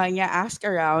ginawa niya, ask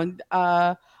around.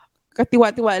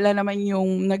 Katiwa-tiwala naman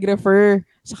yung nag-refer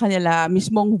sa kanila,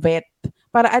 mismong vet.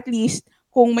 Para at least,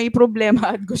 kung may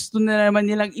problema at gusto na naman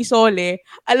nilang isole,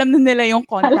 alam na nila yung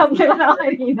contact. Alam ko na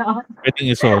kanina. Pwedeng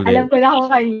isole. Alam ko na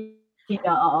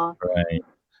kanina, oo.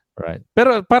 Right.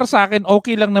 Pero para sa akin,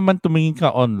 okay lang naman tumingin ka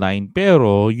online,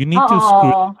 pero you need to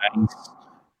scrutinize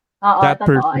that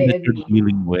person that you're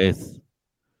dealing with.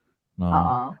 No?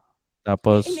 Oo.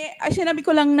 Tapos, sinabi ko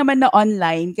lang naman na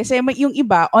online, kasi yung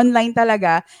iba, online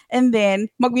talaga, and then,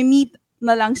 mag-meet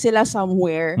na lang sila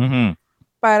somewhere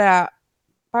para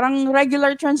parang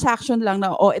regular transaction lang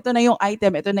na, ito na yung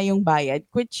item, ito na yung bayad,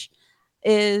 which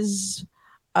is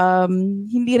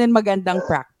hindi rin magandang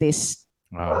practice.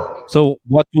 So,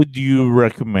 what would you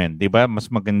recommend? Diba? Mas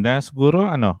maganda siguro?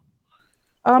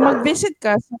 Mag-visit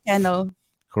ka sa kennel.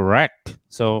 Correct.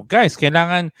 So, guys,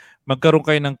 kailangan magkaroon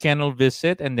kayo ng kennel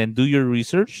visit and then do your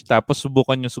research. Tapos,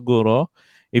 subukan nyo siguro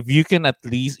if you can at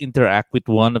least interact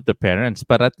with one of the parents.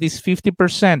 But at least 50%,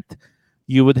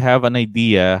 you would have an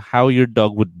idea how your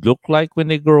dog would look like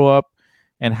when they grow up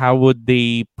and how would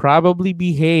they probably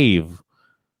behave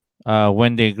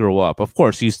when they grow up. Of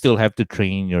course, you still have to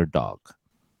train your dog.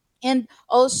 And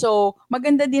also,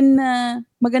 maganda din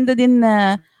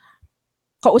na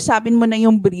kausapin mo na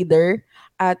yung breeder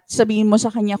at sabihin mo sa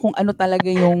kanya kung ano talaga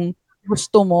yung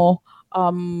gusto mo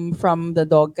from the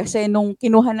dog. Kasi nung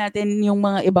kinuha natin yung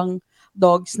mga ibang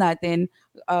dogs natin,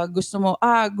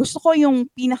 gusto ko yung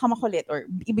pinakamakulit or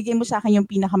ibigay mo sa akin yung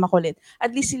pinakamakulit. At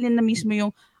least sila na mismo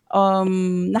yung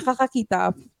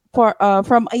nakakakita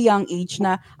from a young age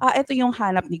na ito yung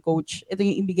hanap ni coach, ito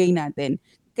yung ibigay natin.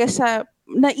 Kasi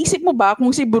naisip mo ba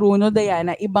kung si Bruno,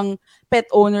 Diana, ibang pet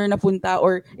owner na punta,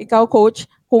 or ikaw coach,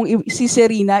 kung si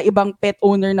Serena, ibang pet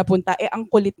owner na punta, ang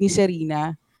kulit ni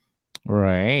Serena?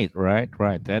 Right.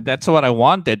 That's what I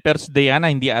wanted. Pero si Diana,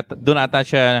 hindi ata, doon ata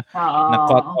siya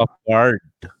na-caught Oo. off guard.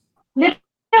 Hindi,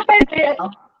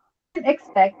 pero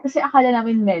expect kasi akala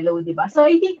namin mellow, di ba? So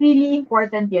I think really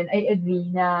important yun. I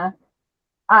agree na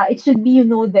it should be,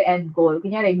 the end goal.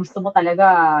 Kunyari, gusto mo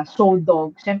talaga show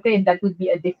dog. Siyempre, that would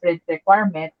be a different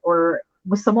requirement. Or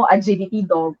gusto mo agility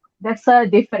dog. That's a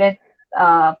different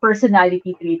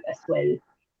personality trait as well.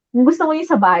 Kung gusto mo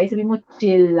yung sa bahay, sabi mo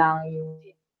chill lang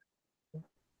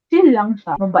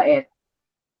siya, mabait.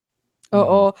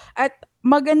 Oo. At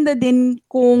maganda din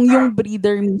kung yung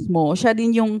breeder mismo, siya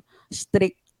din yung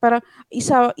strict. Parang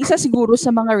isa siguro sa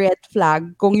mga red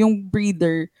flag kung yung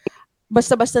breeder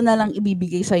basta-basta na lang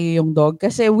ibibigay sa'yo yung dog.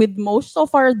 Kasi with most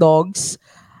of our dogs,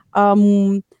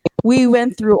 we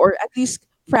went through, or at least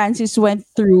Francis went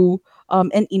through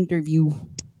an interview.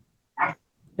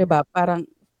 Diba? Parang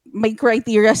may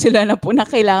criteria sila na po na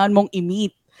kailangan mong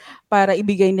i-meet para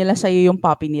ibigay nila sa'yo yung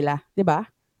puppy nila. Diba?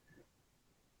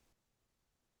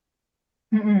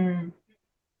 Mm-mm.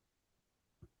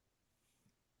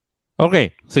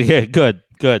 Okay. Sige, good.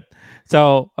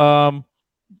 So,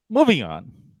 moving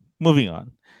on.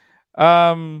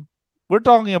 We're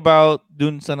talking about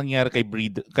dun sa nangyari kay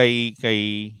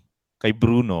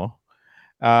Bruno.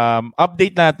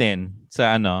 Update natin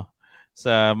sa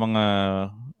mga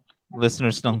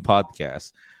listeners ng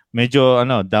podcast. Medyo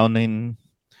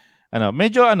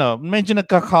medyo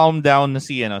nagka-calm down na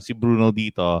si Bruno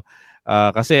dito.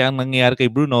 Kasi ang nangyayari kay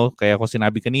Bruno, kaya ko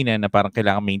sinabi kanina na parang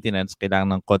kailangan maintenance,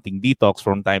 kailangan ng konting detox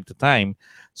from time to time.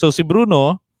 So si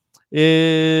Bruno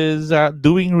is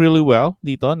doing really well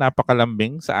dito.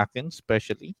 Napakalambing sa akin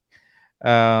especially.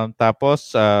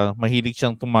 Tapos mahilig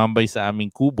siyang tumambay sa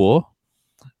aming kubo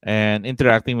and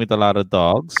interacting with a lot of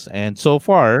dogs. And so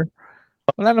far,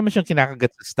 wala naman siyang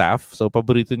kinakagat sa staff. So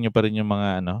paborito niya pa rin yung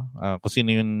mga kung sino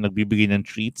yung nagbibigay ng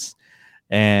treats.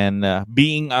 And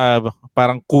being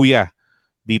parang kuya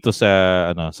dito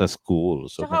sa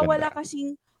school. So Tsaka maganda.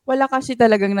 wala kasi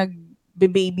talagang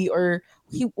nagbe-baby or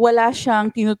wala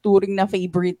siyang tinuturing na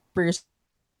favorite person.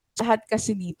 Lahat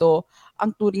kasi dito,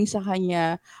 ang turing sa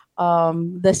kanya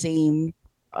the same.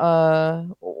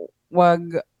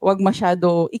 Wag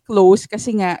masyado i-close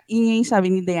kasi nga, yun yung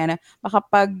sabi ni Diana, baka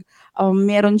pag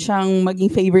meron siyang maging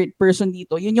favorite person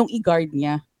dito, yun yung i-guard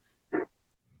niya.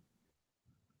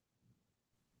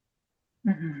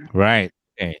 Mm-mm. Right.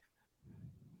 Okay.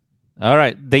 All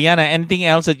right. Diana, anything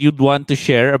else that you'd want to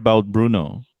share about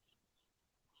Bruno?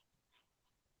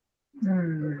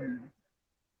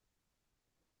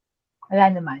 Wala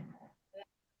naman.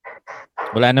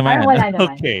 Wala naman. Parang wala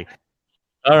naman. Okay.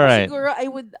 All right. Siguro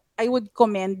I would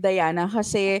commend Diana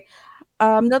kasi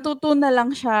natuto na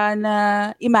lang siya na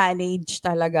i-manage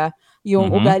talaga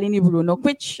yung ugali ni Bruno,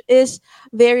 which is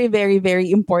very, very, very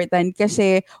important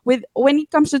kasi when it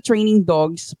comes to training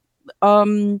dogs,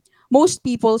 most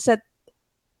people set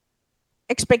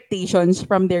expectations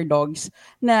from their dogs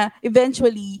na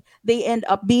eventually they end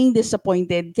up being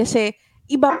disappointed kasi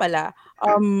iba pala.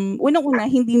 Unang-una,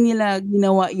 hindi nila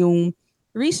ginawa yung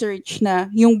research na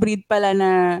yung breed pala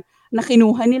na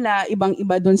kinuha nila,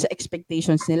 ibang-iba dun sa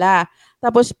expectations nila.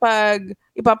 Tapos pag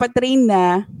ipapatrain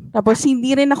na, tapos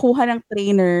hindi rin nakuha ng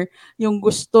trainer yung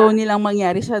gusto nilang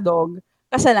mangyari sa dog,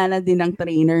 kasalanan din ng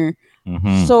trainer.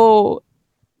 So,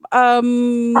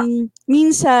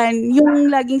 minsan,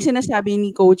 yung laging sinasabi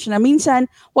ni coach na minsan,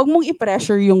 wag mong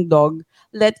i-pressure yung dog.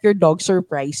 Let your dog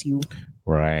surprise you.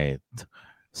 Right.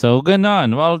 So,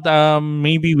 ganon. Well,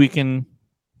 maybe we can...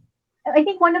 I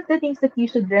think one of the things that you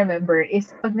should remember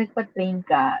is pag nagpa-train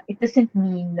ka, it doesn't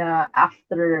mean na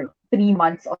after 3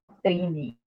 months of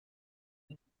training,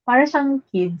 para siyang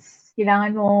kids,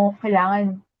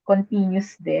 kailangan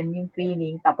continuous din yung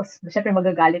training. Tapos, syempre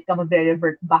magagalit ka,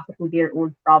 magre-revert back to their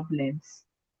old problems.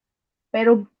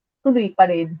 Pero, tuloy pa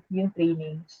rin yung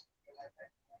training.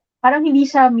 Parang hindi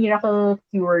siya miracle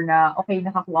cure na, okay,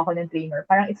 nakakuha ko ng trainer.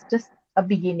 Parang it's just a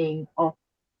beginning of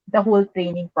the whole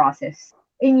training process.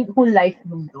 In whole life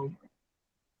ng dog.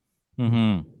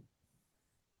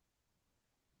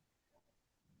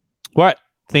 What?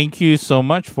 Thank you so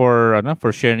much for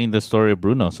sharing the story of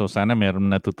Bruno. So sana meron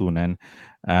natutunan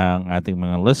ang ating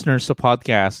mga listeners sa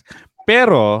podcast.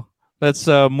 Pero let's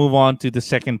move on to the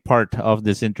second part of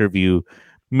this interview.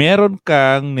 Meron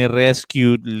kang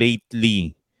ni-rescued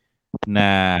lately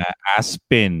na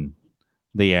Aspen,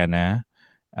 Diana.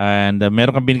 And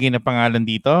meron kang binigay na pangalan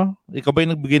dito. Ikaw ba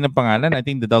yung nagbigay ng pangalan? I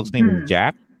think the dog's name is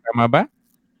Jack. Tama ba?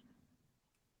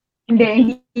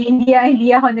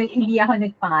 Hindi ako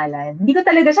nagpangalan. Hindi ko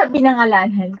talaga siya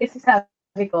pinangalanan kasi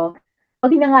sabi ko, pag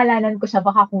pinangalanan ko siya,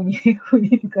 baka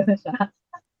kunin ko na siya.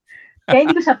 Kaya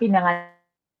hindi ko siya pinangalanan.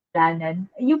 pinangalanan.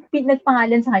 Yung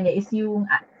nagpangalan sa kanya is yung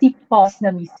si Pos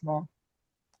na mismo.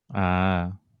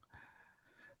 Ah.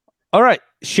 All right.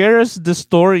 Share us the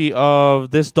story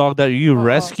of this dog that you Oo.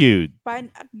 rescued.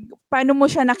 Paano mo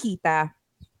siya nakita?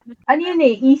 Ano yun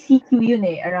eh, ECQ yun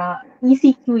eh.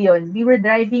 ECQ yun. We were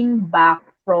driving back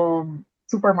from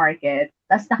supermarket.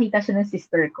 Tapos nakita siya ng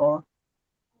sister ko.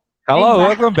 Hello, I'm back.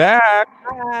 welcome back.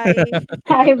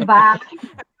 Hi. I'm back.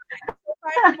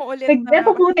 Paano mo ulit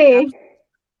Nagdepo po eh.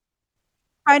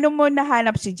 Paano mo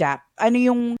nahanap si Jack? Ano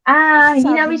yung Hindi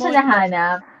sabi namin mo, siya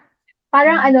nahanap.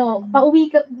 Parang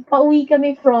pauwi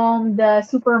kami from the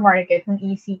supermarket ng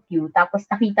ECQ. Tapos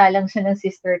nakita lang siya ng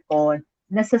sister ko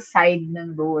nasa side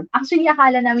ng road. Actually,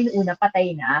 akala namin una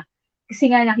patay na.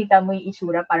 Kasi nga nakita mo yung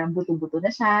itsura, parang buto-buto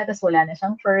na siya, tapos wala na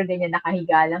siyang fur, ganyan,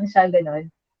 nakahiga lang siya, gano'n.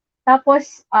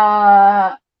 Tapos,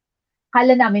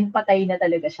 akala namin patay na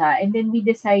talaga siya. And then we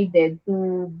decided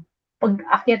to,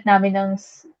 pag-akyat namin ng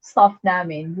stuff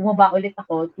namin, bumaba ulit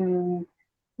ako to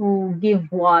give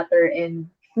water and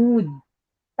food.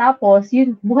 Tapos,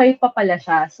 yun, buhay pa pala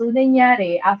siya. So,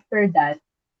 nangyari, after that,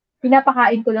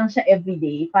 pinapakain ko lang siya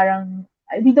everyday. Parang,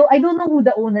 I don't know who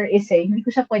the owner is eh. Hindi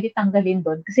ko siya pwede tanggalin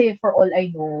doon. Kasi for all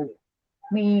I know,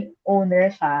 may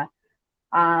owner siya.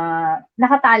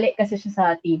 Nakatali kasi siya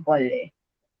sa table eh.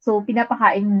 So,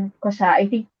 pinapakain ko siya,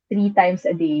 I think, 3 times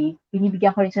a day.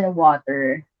 Binibigyan ko rin siya ng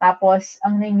water. Tapos,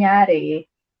 ang nangyari,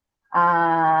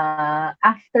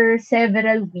 after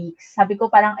several weeks, sabi ko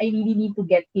parang I really need to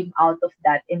get him out of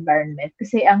that environment.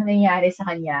 Kasi ang nangyari sa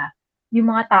kanya,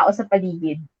 yung mga tao sa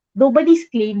paligid,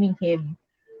 nobody's claiming him.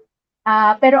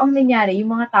 Pero ang nangyari, yung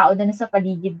mga tao na nasa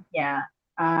paligid niya,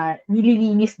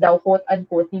 nililinis daw,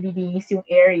 quote-unquote, nililinis yung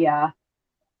area.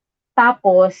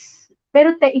 Tapos,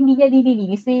 pero hindi niya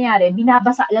nililinis, nangyayari,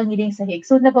 binabasa lang nila yung sahig.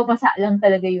 So, nababasa lang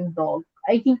talaga yung dog.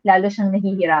 I think lalo siyang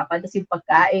nahihirapan. Tapos yung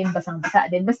pagkain, basang-basa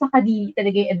din. Basta kadili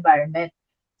talaga yung environment.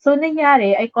 So,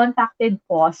 nangyari, I contacted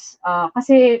POS.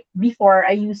 Kasi before,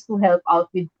 I used to help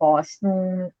out with POS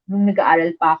nung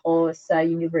nag-aaral pa ako sa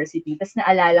university. Tapos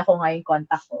naalala ko nga yung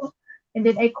contact ko. And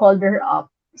then I called her up.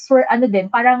 So,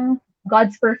 parang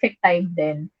God's perfect time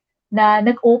din na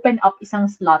nag-open up isang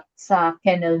slot sa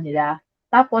kennel nila.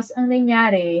 Tapos, ang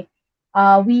nangyari,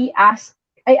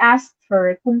 I asked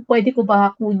her kung pwede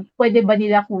ba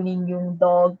nila kunin yung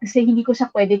dog kasi hindi ko siya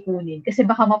pwede kunin kasi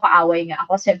baka mapaaway nga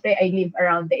ako. Siyempre, I live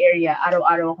around the area.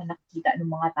 Araw-araw ako nakikita ng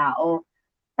mga tao.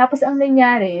 Tapos, ang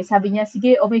nangyari, sabi niya,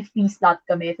 sige, may free slot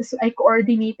kami. Tapos, I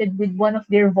coordinated with one of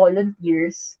their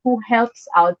volunteers who helps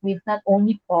out with not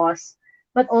only POS,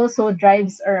 but also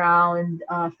drives around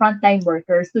frontline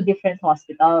workers to different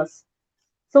hospitals.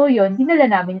 So yun,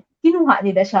 kinuha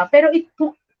nila siya. Pero it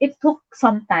took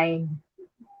some time.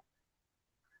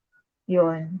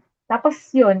 Yun. Tapos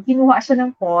yun, kinuha siya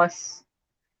ng POS.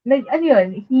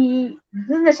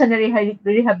 Doon na siya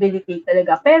na-rehabilitate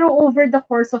talaga. Pero over the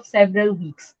course of several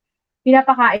weeks,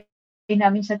 pinapakain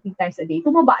namin siya 3 times a day.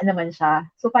 Tumaba naman siya.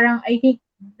 So parang I think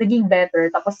naging better.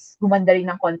 Tapos gumanda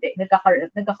rin ng konti.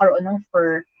 Nagkakaroon ng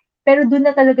fur. Pero doon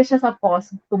na talaga siya sa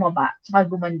POS tumaba. Tsaka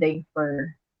gumanda yung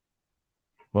fur.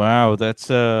 Wow, that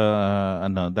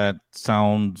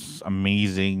sounds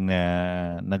amazing na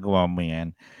nagawa mo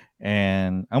yan.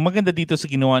 And ang maganda dito sa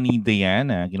ginawa mo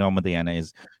Diana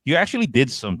is you actually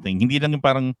did something. Hindi lang yung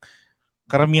parang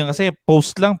karamihan kasi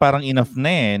post lang parang enough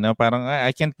na eh. No? Parang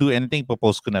I can't do anything,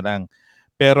 post ko na lang.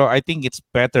 Pero I think it's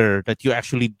better that you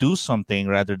actually do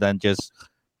something rather than just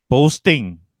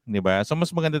posting, 'di ba? So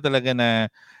mas maganda talaga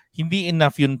na hindi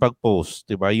enough yun pag-post,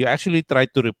 'di ba? You actually try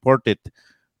to report it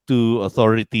to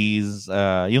authorities,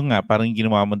 yung nga parang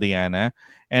ginawa mo Diana.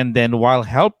 And then while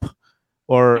help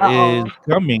is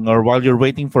coming or while you're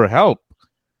waiting for help,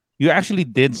 you actually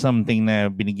did something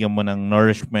na binigyan mo ng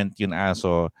nourishment yung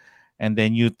aso and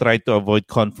then you try to avoid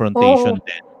confrontation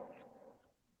then.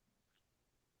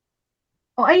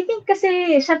 I think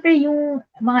kasi syempre yung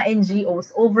mga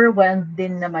NGOs overwhelmed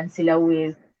din naman sila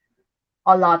with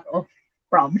a lot of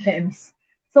problems.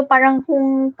 So parang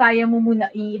kung kaya mo muna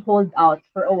i-hold out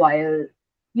for a while,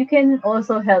 you can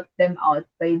also help them out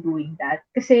by doing that.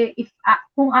 Kasi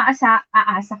kung aasa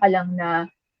ka lang na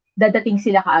dadating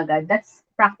sila kaagad, that's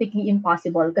practically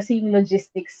impossible kasi yung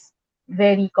logistics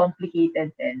very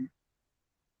complicated din.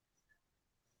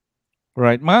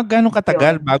 Right. Mga gano'ng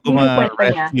katagal bago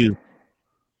ma-rescue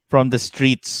from the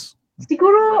streets?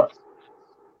 Siguro,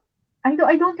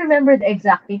 I don't remember the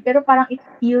exactly, pero parang it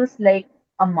feels like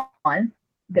a month,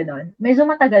 ganon. Medyo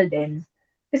matagal din.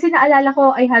 Kasi naalala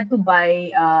ko, I had to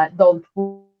buy dog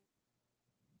food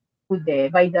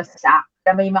by the sack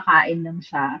na may makain lang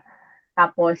siya.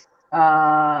 Tapos,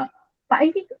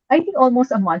 I think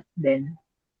almost a month din.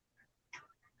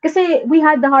 Kasi we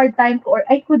had the hard time or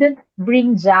I couldn't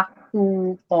bring Jack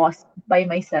to pause by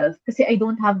myself kasi I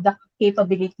don't have the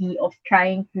capability of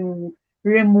trying to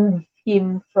remove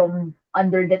him from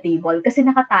under the table kasi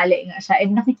nakatali nga siya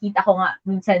and nakikita ko nga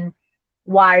minsan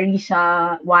worry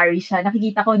siya.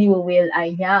 Nakikita ko ni-will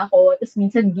eye niya ako, tapos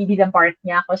minsan park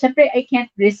niya ako. Syempre, I can't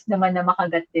risk naman na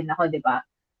makagat din ako, di ba?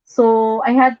 So,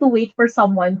 I had to wait for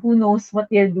someone who knows what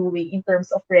they're doing in terms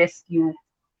of rescue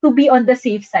to be on the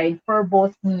safe side for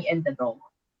both me and the dog.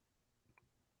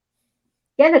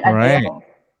 Kaya nag-antay Right. ako.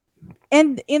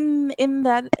 And in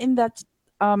that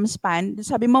span,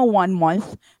 sabi mo 1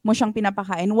 month mo siyang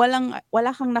pinapakain, wala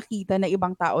kang nakita na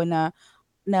ibang tao na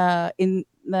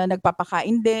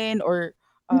nagpapakain din or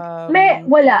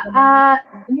Wala.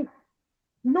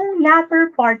 Nung latter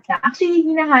part na, actually,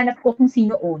 hinahanap ko kung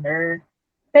sino owner.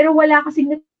 Pero wala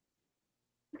kasing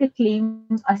nag-claim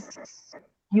as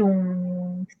yung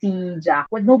si Jack.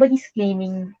 Well, nobody's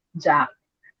claiming Jack.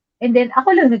 And then,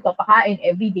 ako lang nagpapakain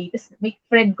everyday. Tapos, may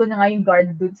friend ko na nga yung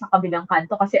guard dun sa kabilang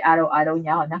kanto kasi araw-araw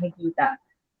niya ako nakikita.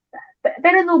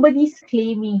 Pero nobody's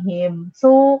claiming him.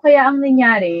 So, kaya ang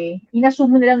nangyari,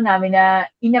 inassume na lang namin na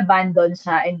inabandon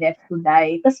siya and left to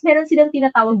die. Tapos, meron silang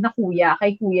tinatawag na kuya.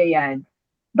 Kay kuya yan.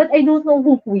 But I don't know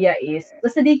who kuya is.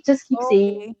 Basta they just keep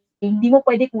saying, hindi mo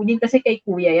pwede kunin kasi kay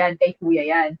kuya yan.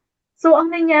 So, ang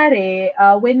nangyari,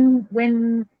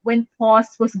 when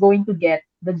Foss was going to get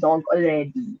the dog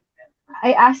already,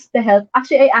 I asked the help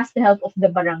of the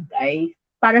barangay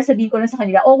para sabihin ko na sa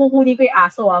kanila, kukunin ko yung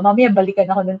aso mamaya balikan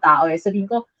ako ng tao Sabihin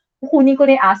ko, kukunin ko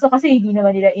na yung aso kasi hindi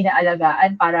naman nila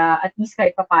inaalagaan para at least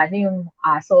kahit papaano yung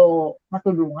aso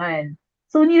matulungan.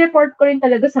 So, ni-report ko rin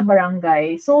talaga sa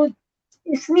barangay. So,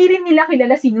 hindi rin nila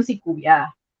kilala sino si kuya.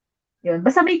 Yun.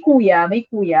 Basta may kuya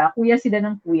sila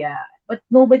ng kuya. But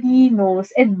nobody knows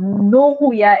and no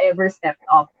kuya ever stepped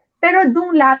up. Pero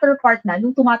nung latter part na,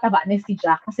 nung tumataba na si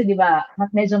Jack, kasi di ba,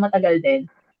 medyo matagal din,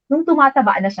 nung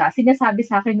tumataba na siya, sinasabi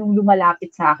sa akin nung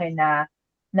lumalapit sa akin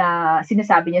na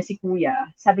sinasabi niya si kuya,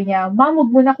 sabi niya, Ma'am,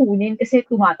 huwag mo na kunin kasi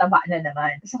tumataba na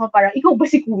naman. Tapos ako parang, ikaw ba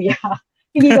si kuya?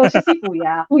 Hindi daw siya si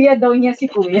kuya. Kuya daw niya si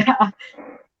kuya.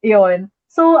 Yun.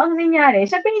 So, ang nangyari,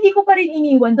 syempre hindi ko pa rin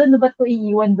iniwan doon. Ba't ko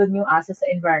iiwan doon yung aso sa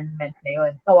environment na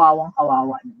yun?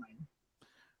 Kawawang-kawawa naman.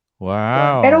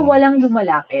 Wow. Yun. Pero walang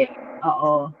lumalapit.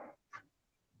 Oo.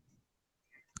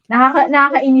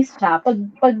 Nakakainis siya.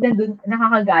 Pag nandun,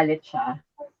 nakakagalit siya.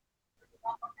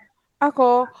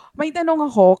 Ako, may tanong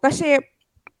ako kasi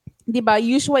 'di ba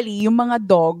usually yung mga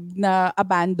dog na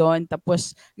abandon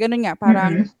tapos ganun nga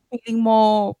parang feeling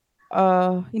mo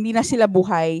hindi na sila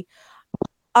buhay.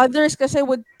 Others kasi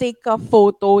would take a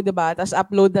photo, 'di ba? Tapos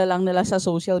upload na lang nila sa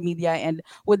social media and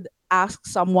would ask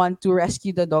someone to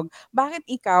rescue the dog. Bakit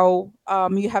ikaw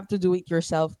you have to do it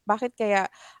yourself? Bakit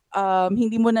kaya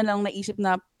hindi mo na lang naisip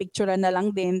na picturean na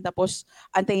lang din tapos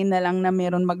antayin na lang na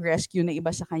meron mag-rescue na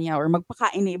iba sa kanya or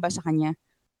magpakain na iba sa kanya?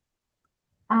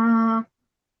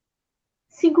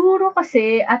 Siguro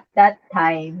kasi at that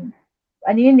time,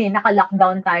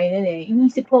 naka-lockdown tayo nun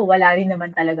Inisip ko wala rin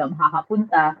naman talaga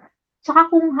makakapunta. Tsaka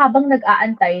kung habang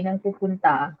nag-aantay ng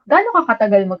pupunta, gaano ka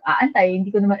katagal mag-aantay?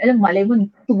 Hindi ko naman alam, malay mo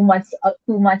 2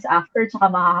 months after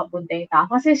tsaka makakapunta yung tao.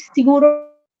 Kasi siguro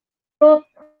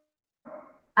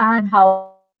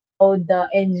how the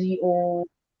NGO,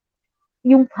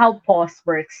 yung how POS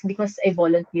works because I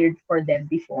volunteered for them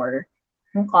before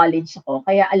nung college ako.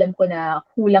 Kaya alam ko na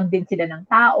kulang din sila ng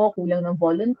tao, kulang ng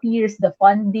volunteers, the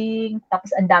funding, tapos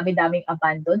ang dami-daming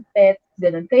abandoned pets,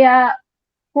 ganun. Kaya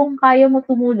kung kaya mo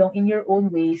tumulong in your own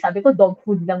way, sabi ko dog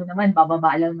food lang naman,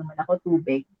 bababa lang naman ako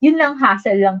tubig. Yun lang,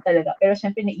 hassle lang talaga. Pero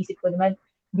syempre naisip ko naman,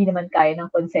 hindi naman kaya ng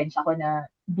konsensya ko na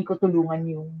hindi ko tulungan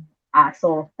yung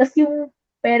aso. Tapos yung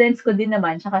parents ko din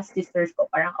naman, tsaka sisters ko,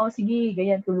 parang, sige,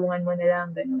 ganyan, tulungan mo na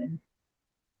lang, ganun.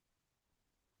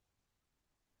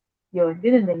 Yun,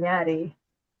 ganun nangyari.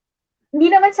 Hindi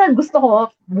naman sa gusto ko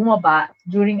bumaba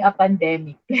during a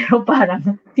pandemic, pero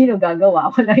parang, sino gagawa?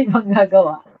 Wala ibang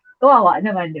gagawa. Kawawa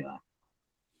naman, di ba?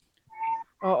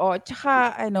 Oo,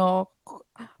 tsaka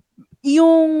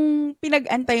yung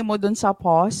pinag-antay mo dun sa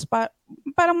pause,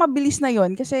 parang mabilis na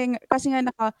yon kasi nga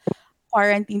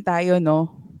naka-quarantine tayo,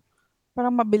 no?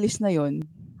 Parang mabilis na yon.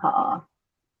 Oo.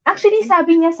 Actually,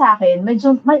 sabi niya sa akin,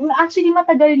 actually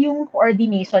matagal yung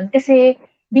coordination kasi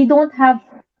they don't have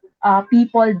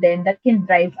people then that can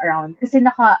drive around. Kasi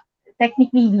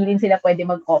technically, hindi rin sila pwede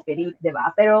mag-operate, di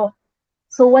ba? Pero,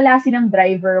 so wala silang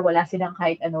driver, wala silang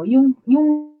kahit ano. Yung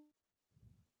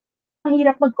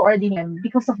mahirap mag-coordinate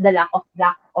because of the lack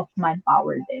of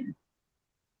manpower din.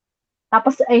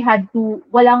 Tapos I had to,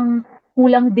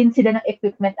 kulang din sila ng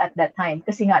equipment at that time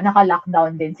kasi nga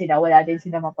naka-lockdown din sila, wala din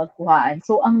sila mapagkuhaan.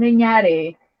 So ang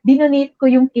nangyari, dinonate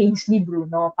ko yung cage ni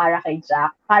Bruno para kay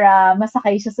Jack, para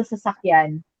masakay siya sa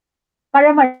sasakyan,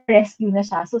 para ma-rescue na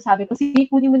siya. So sabi ko, sige,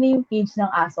 kunin mo na yung cage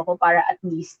ng aso ko para at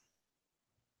least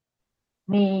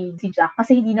may si Jack.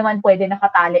 Kasi hindi naman pwede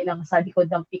nakatali lang sa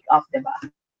likod ng pick-up, diba?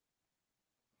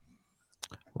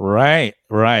 Right,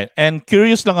 right. And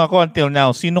curious lang ako until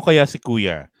now, sino kaya si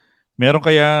Kuya? Meron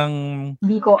kayang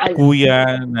Hindi ko alam.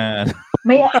 Kuya na...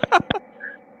 May...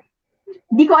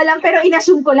 Hindi ko alam, pero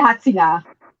inassume ko lahat sila.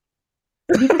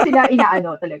 Hindi ko sila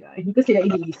inaano talaga. Hindi ko sila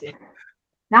iniisip.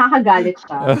 Nakakagalit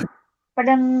siya.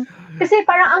 Parang, kasi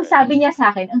parang ang sabi niya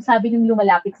sa akin, ang sabi nung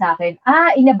lumalapit sa akin,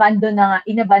 inabandon na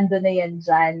yan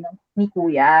dyan ni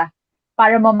Kuya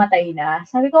para mamatay na.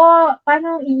 Sabi ko,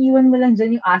 paano iiwan mo lang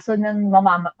dyan yung aso ng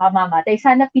mamamatay?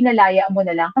 Sana pinalaya mo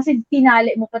na lang kasi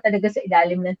tinali mo pa talaga sa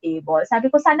ilalim ng table.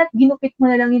 Sabi ko, sana ginupit mo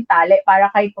na lang yung tali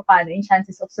para kahit pa paano yung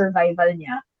chances of survival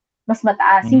niya mas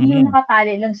mataas. Hindi yung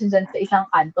nakatali lang siya dyan sa isang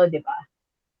kanto, di ba?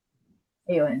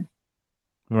 Ayun.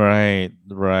 Right,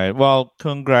 right. Well,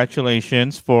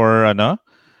 congratulations for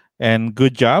and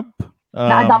good job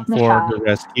Na-adapt na for siya. the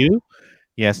rescue.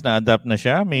 Yes, na-adapt na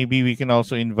siya. Maybe we can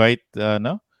also invite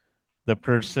the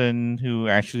person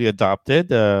who actually adopted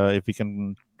if we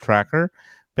can track her.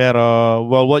 Pero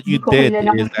well, what you did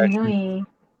is actually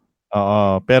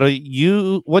pero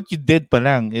what you did pa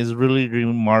lang is really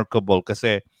remarkable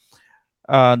kasi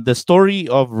the story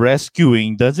of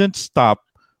rescuing doesn't stop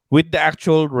with the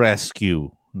actual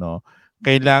rescue, no?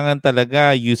 Kailangan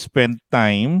talaga you spend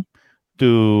time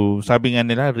to, sabi nga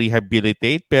nila,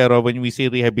 rehabilitate. Pero when we say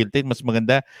rehabilitate, mas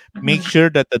maganda, make sure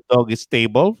that the dog is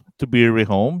stable to be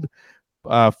rehomed,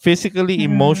 physically,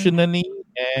 emotionally,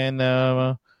 and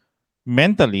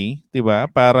mentally, di ba?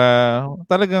 Para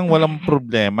talagang walang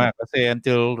problema. Kasi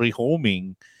until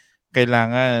rehoming,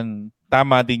 kailangan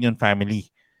tama din yung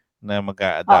family na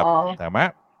mag-a-adapt.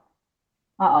 Tama?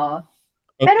 Oo.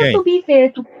 Okay. Pero to be fair,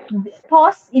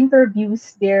 POS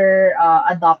interviews their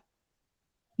adopter,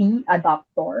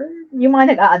 yung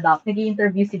mga nag-a-adopt,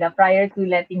 nag-i-interview sila prior to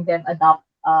letting them adopt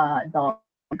dog.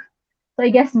 So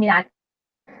I guess minatch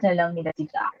na lang nila si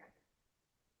Jack.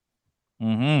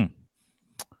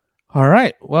 All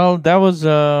right. Well, that was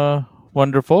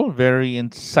wonderful, very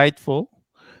insightful.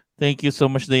 Thank you so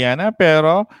much, Diana.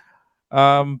 Pero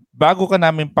bago ka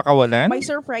namin pakawalan, may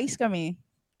surprise kami.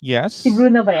 Yes. Si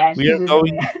Bruno ba yan? We are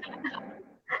going...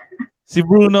 Si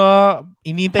Bruno,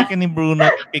 inintay ka ni Bruno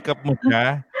to pick up mo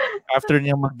siya after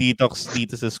niya mag-detox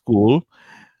dito sa school.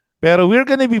 Pero we're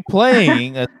gonna be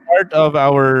playing as part of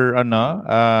our ano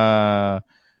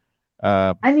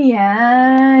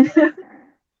yan?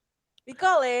 We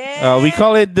call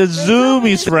it the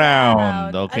Zoomies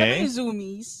round. Okay? Ano yung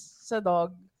Zoomies sa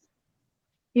dog?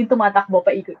 Yung tumatakbo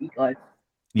pa ikot-ikot.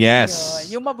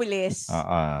 Yes. Yung mabilis.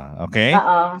 Okay?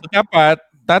 So dapat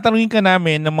tatanungin ka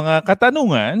namin ng mga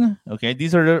katanungan. Okay?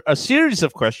 These are a series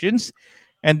of questions.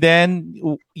 And then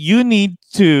you need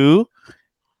to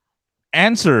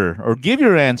answer or give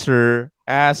your answer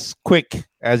as quick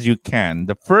as you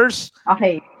can. The first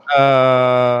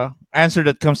answer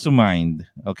that comes to mind.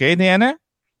 Okay, Diana?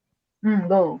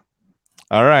 Go.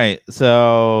 All right.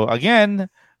 So again,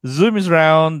 Zoomies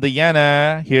round.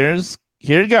 Diana, here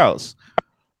it goes.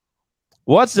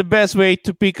 What's the best way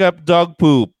to pick up dog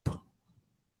poop?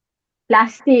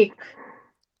 Plastic.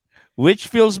 Which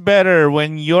feels better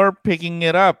when you're picking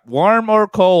it up, warm or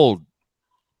cold?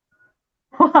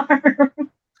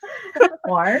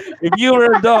 Warm. If you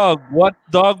were a dog, what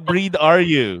dog breed are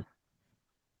you?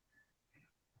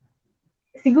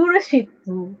 Siguro Shih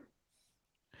Tzu.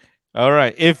 All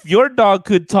right. If your dog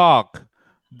could talk,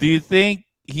 do you think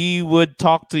he would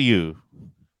talk to you?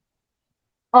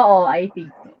 Oo, I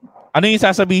think so. Ano yung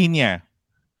sasabihin niya?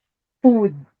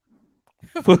 Food.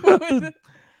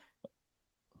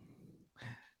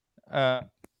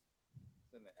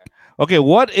 Okay,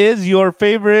 what is your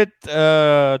favorite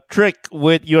trick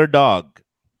with your dog?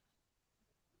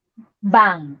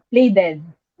 Bang. Play dead.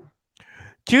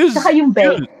 Choose. Saka yung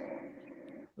bell.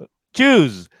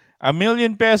 Choose $1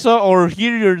 million or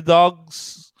hear your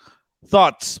dog's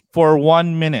thoughts for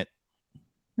 1 minute.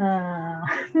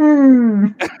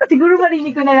 Siguro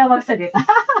marinig ko na lang magsalita.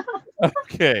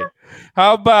 Okay.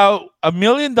 How about $1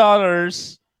 million,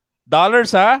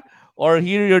 or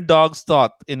hear your dog's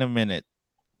thought in a minute?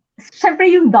 Siyempre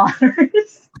yung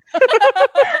dollars.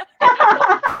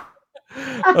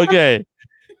 Okay.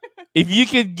 If you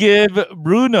could give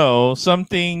Bruno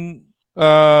something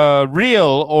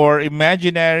real or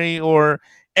imaginary or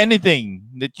anything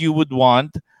that you would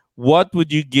want, what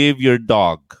would you give your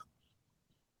dog?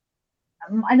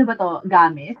 ano ba to,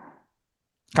 gamit.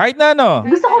 Kahit na ano.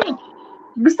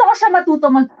 Gusto ko siya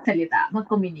matuto magsalita,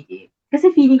 mag-communicate.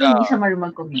 Kasi feeling ko hindi siya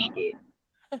marunong mag-communicate.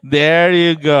 There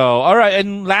you go. All right.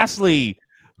 And lastly,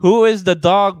 who is the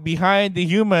dog behind the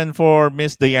human for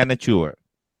Miss Diana Chua?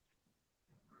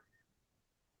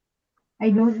 I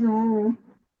don't know.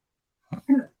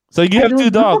 So you have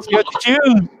two dogs. You have to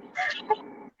choose.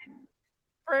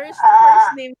 First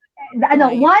name.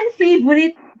 One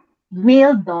favorite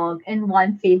male dog and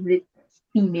one favorite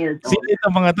female dog. Sino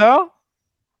itong mga to?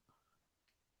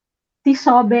 Si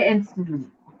Shobe and si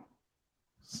Bruno.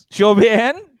 Shobe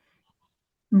and?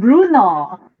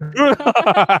 Bruno.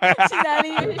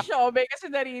 Sinali niyo si Shobe kasi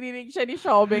naririnig siya ni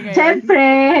Shobe ngayon. Siyempre,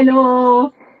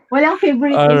 hello. Walang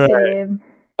favoritism.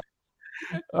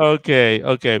 Okay.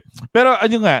 Pero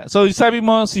ano nga, so sabi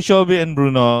mo si Shobe and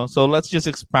Bruno, so let's just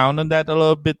expound on that a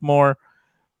little bit more.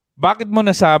 Bakit mo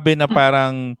nasabi na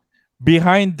parang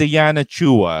behind Diana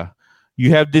Chua,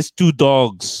 you have these two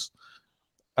dogs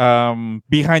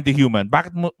behind the human?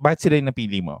 Bakit sila yung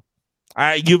napili mo?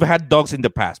 You've had dogs in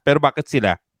the past, pero bakit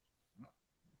sila?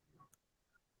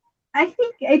 I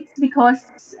think it's because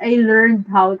I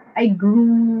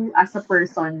grew as a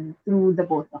person through the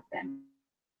both of them.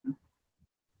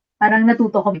 Parang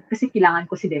natuto ko kasi kailangan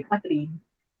ko si Dave pa-train.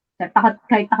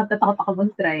 Kahit takot ako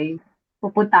mag-try,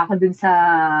 pupunta ako dun sa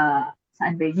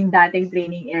saan ba, yung dating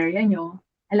training area nyo.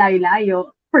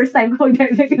 Alayo-layo. First time ko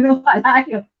naglalagay ng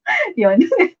alayo. Yun.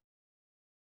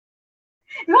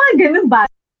 Yung mga ganun ba?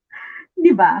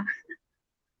 Di ba?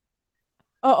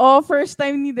 Oo, first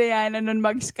time ni Diana nun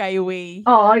mag-Skyway.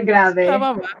 Oo, grabe.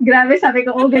 Tama ba? Grabe, sabi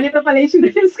ko, ganito pala yung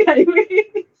sugar ng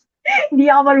Skyway. Hindi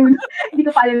ako marunong. Hindi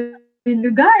ko pa alam yung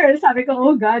lugar. Sabi ko,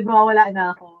 oh God, mawawala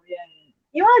na ako. Yan.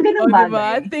 Yung mga ganun bagay.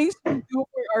 Diba? Things to do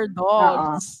for our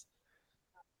dogs.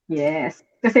 Yes.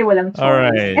 Kasi walang choice.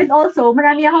 Alright. And also,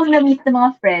 marami akong na-meet ng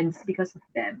mga friends because of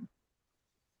them.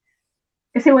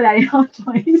 Kasi wala rin akong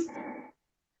choice.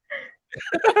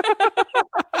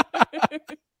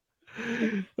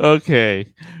 Okay.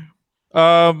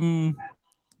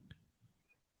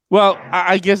 Well,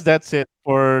 I guess that's it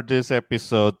for this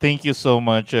episode. Thank you so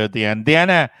much, Diana.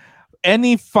 Diana,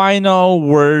 any final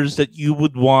words that you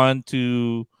would want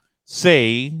to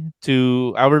say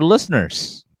to our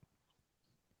listeners?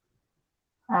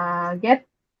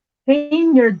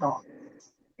 Train your dogs.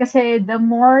 Kasi the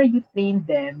more you train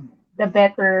them, the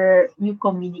better you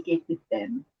communicate with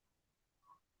them.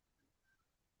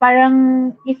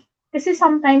 Parang, kasi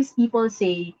sometimes people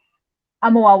say,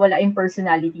 mawawala yung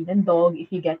personality ng dog if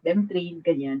you get them trained,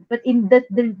 ganyan. But in the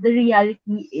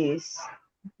reality is,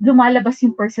 lumalabas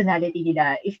yung personality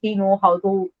nila if they know how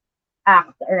to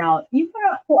act around. Yung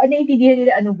parang, kung ano intindihan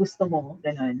nila, anong gusto mo,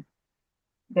 ganun.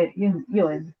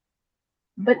 Yun.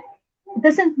 But it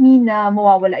doesn't mean na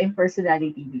mawawala yung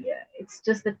personality nila. It's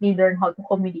just that they learn how to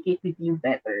communicate with you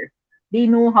better. They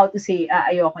know how to say,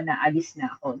 ayoko na, alis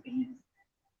na ako, ganyan.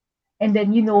 And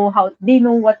then they know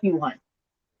what you want.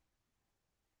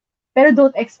 Pero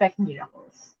don't expect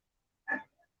miracles.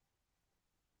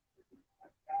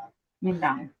 Yun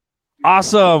lang.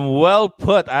 Awesome. Well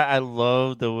put. I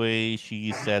love the way she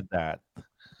said that.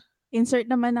 Insert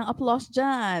naman ng applause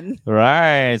dyan.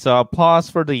 Right. So applause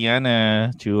for Diana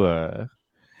Chua.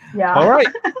 Yeah. All right.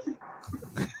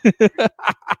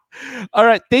 All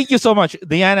right. Thank you so much.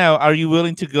 Diana, are you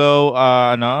willing to go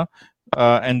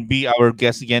and be our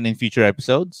guest again in future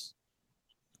episodes?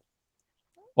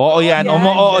 Oo yan.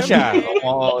 Oo siya.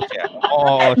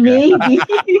 Maybe.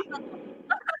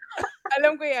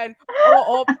 Alam ko yan.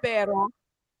 Oo, pero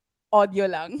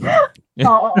audio lang.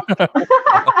 Oo.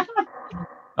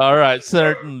 All right.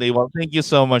 Certainly. Well, thank you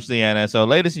so much, Diana. So,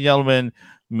 ladies and gentlemen,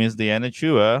 Miss Diana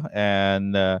Chua.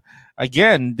 And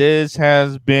again, this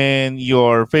has been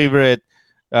your favorite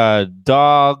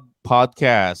dog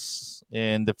podcast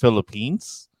in the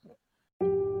Philippines.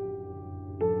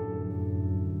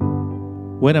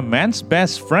 When a man's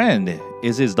best friend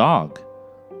is his dog,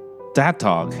 that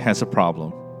dog has a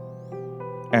problem.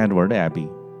 Edward Abbey.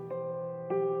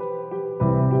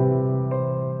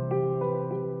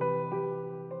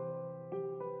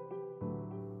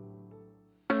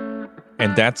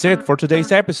 And that's it for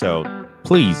today's episode.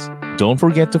 Please don't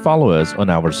forget to follow us on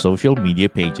our social media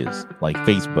pages like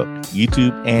Facebook,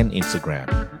 YouTube, and Instagram.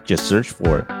 Just search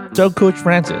for Dog Coach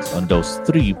Francis on those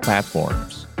 3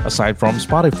 platforms. Aside from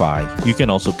Spotify, you can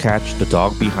also catch The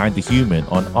Dog Behind the Human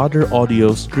on other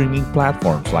audio streaming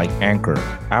platforms like Anchor,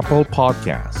 Apple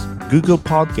Podcasts, Google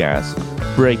Podcasts,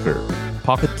 Breaker,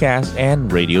 Pocket Cast,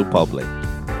 and Radio Public.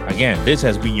 Again, this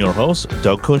has been your host,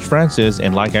 Dog Coach Francis,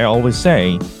 and like I always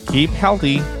say, keep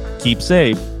healthy, keep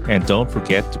safe, and don't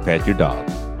forget to pet your dog.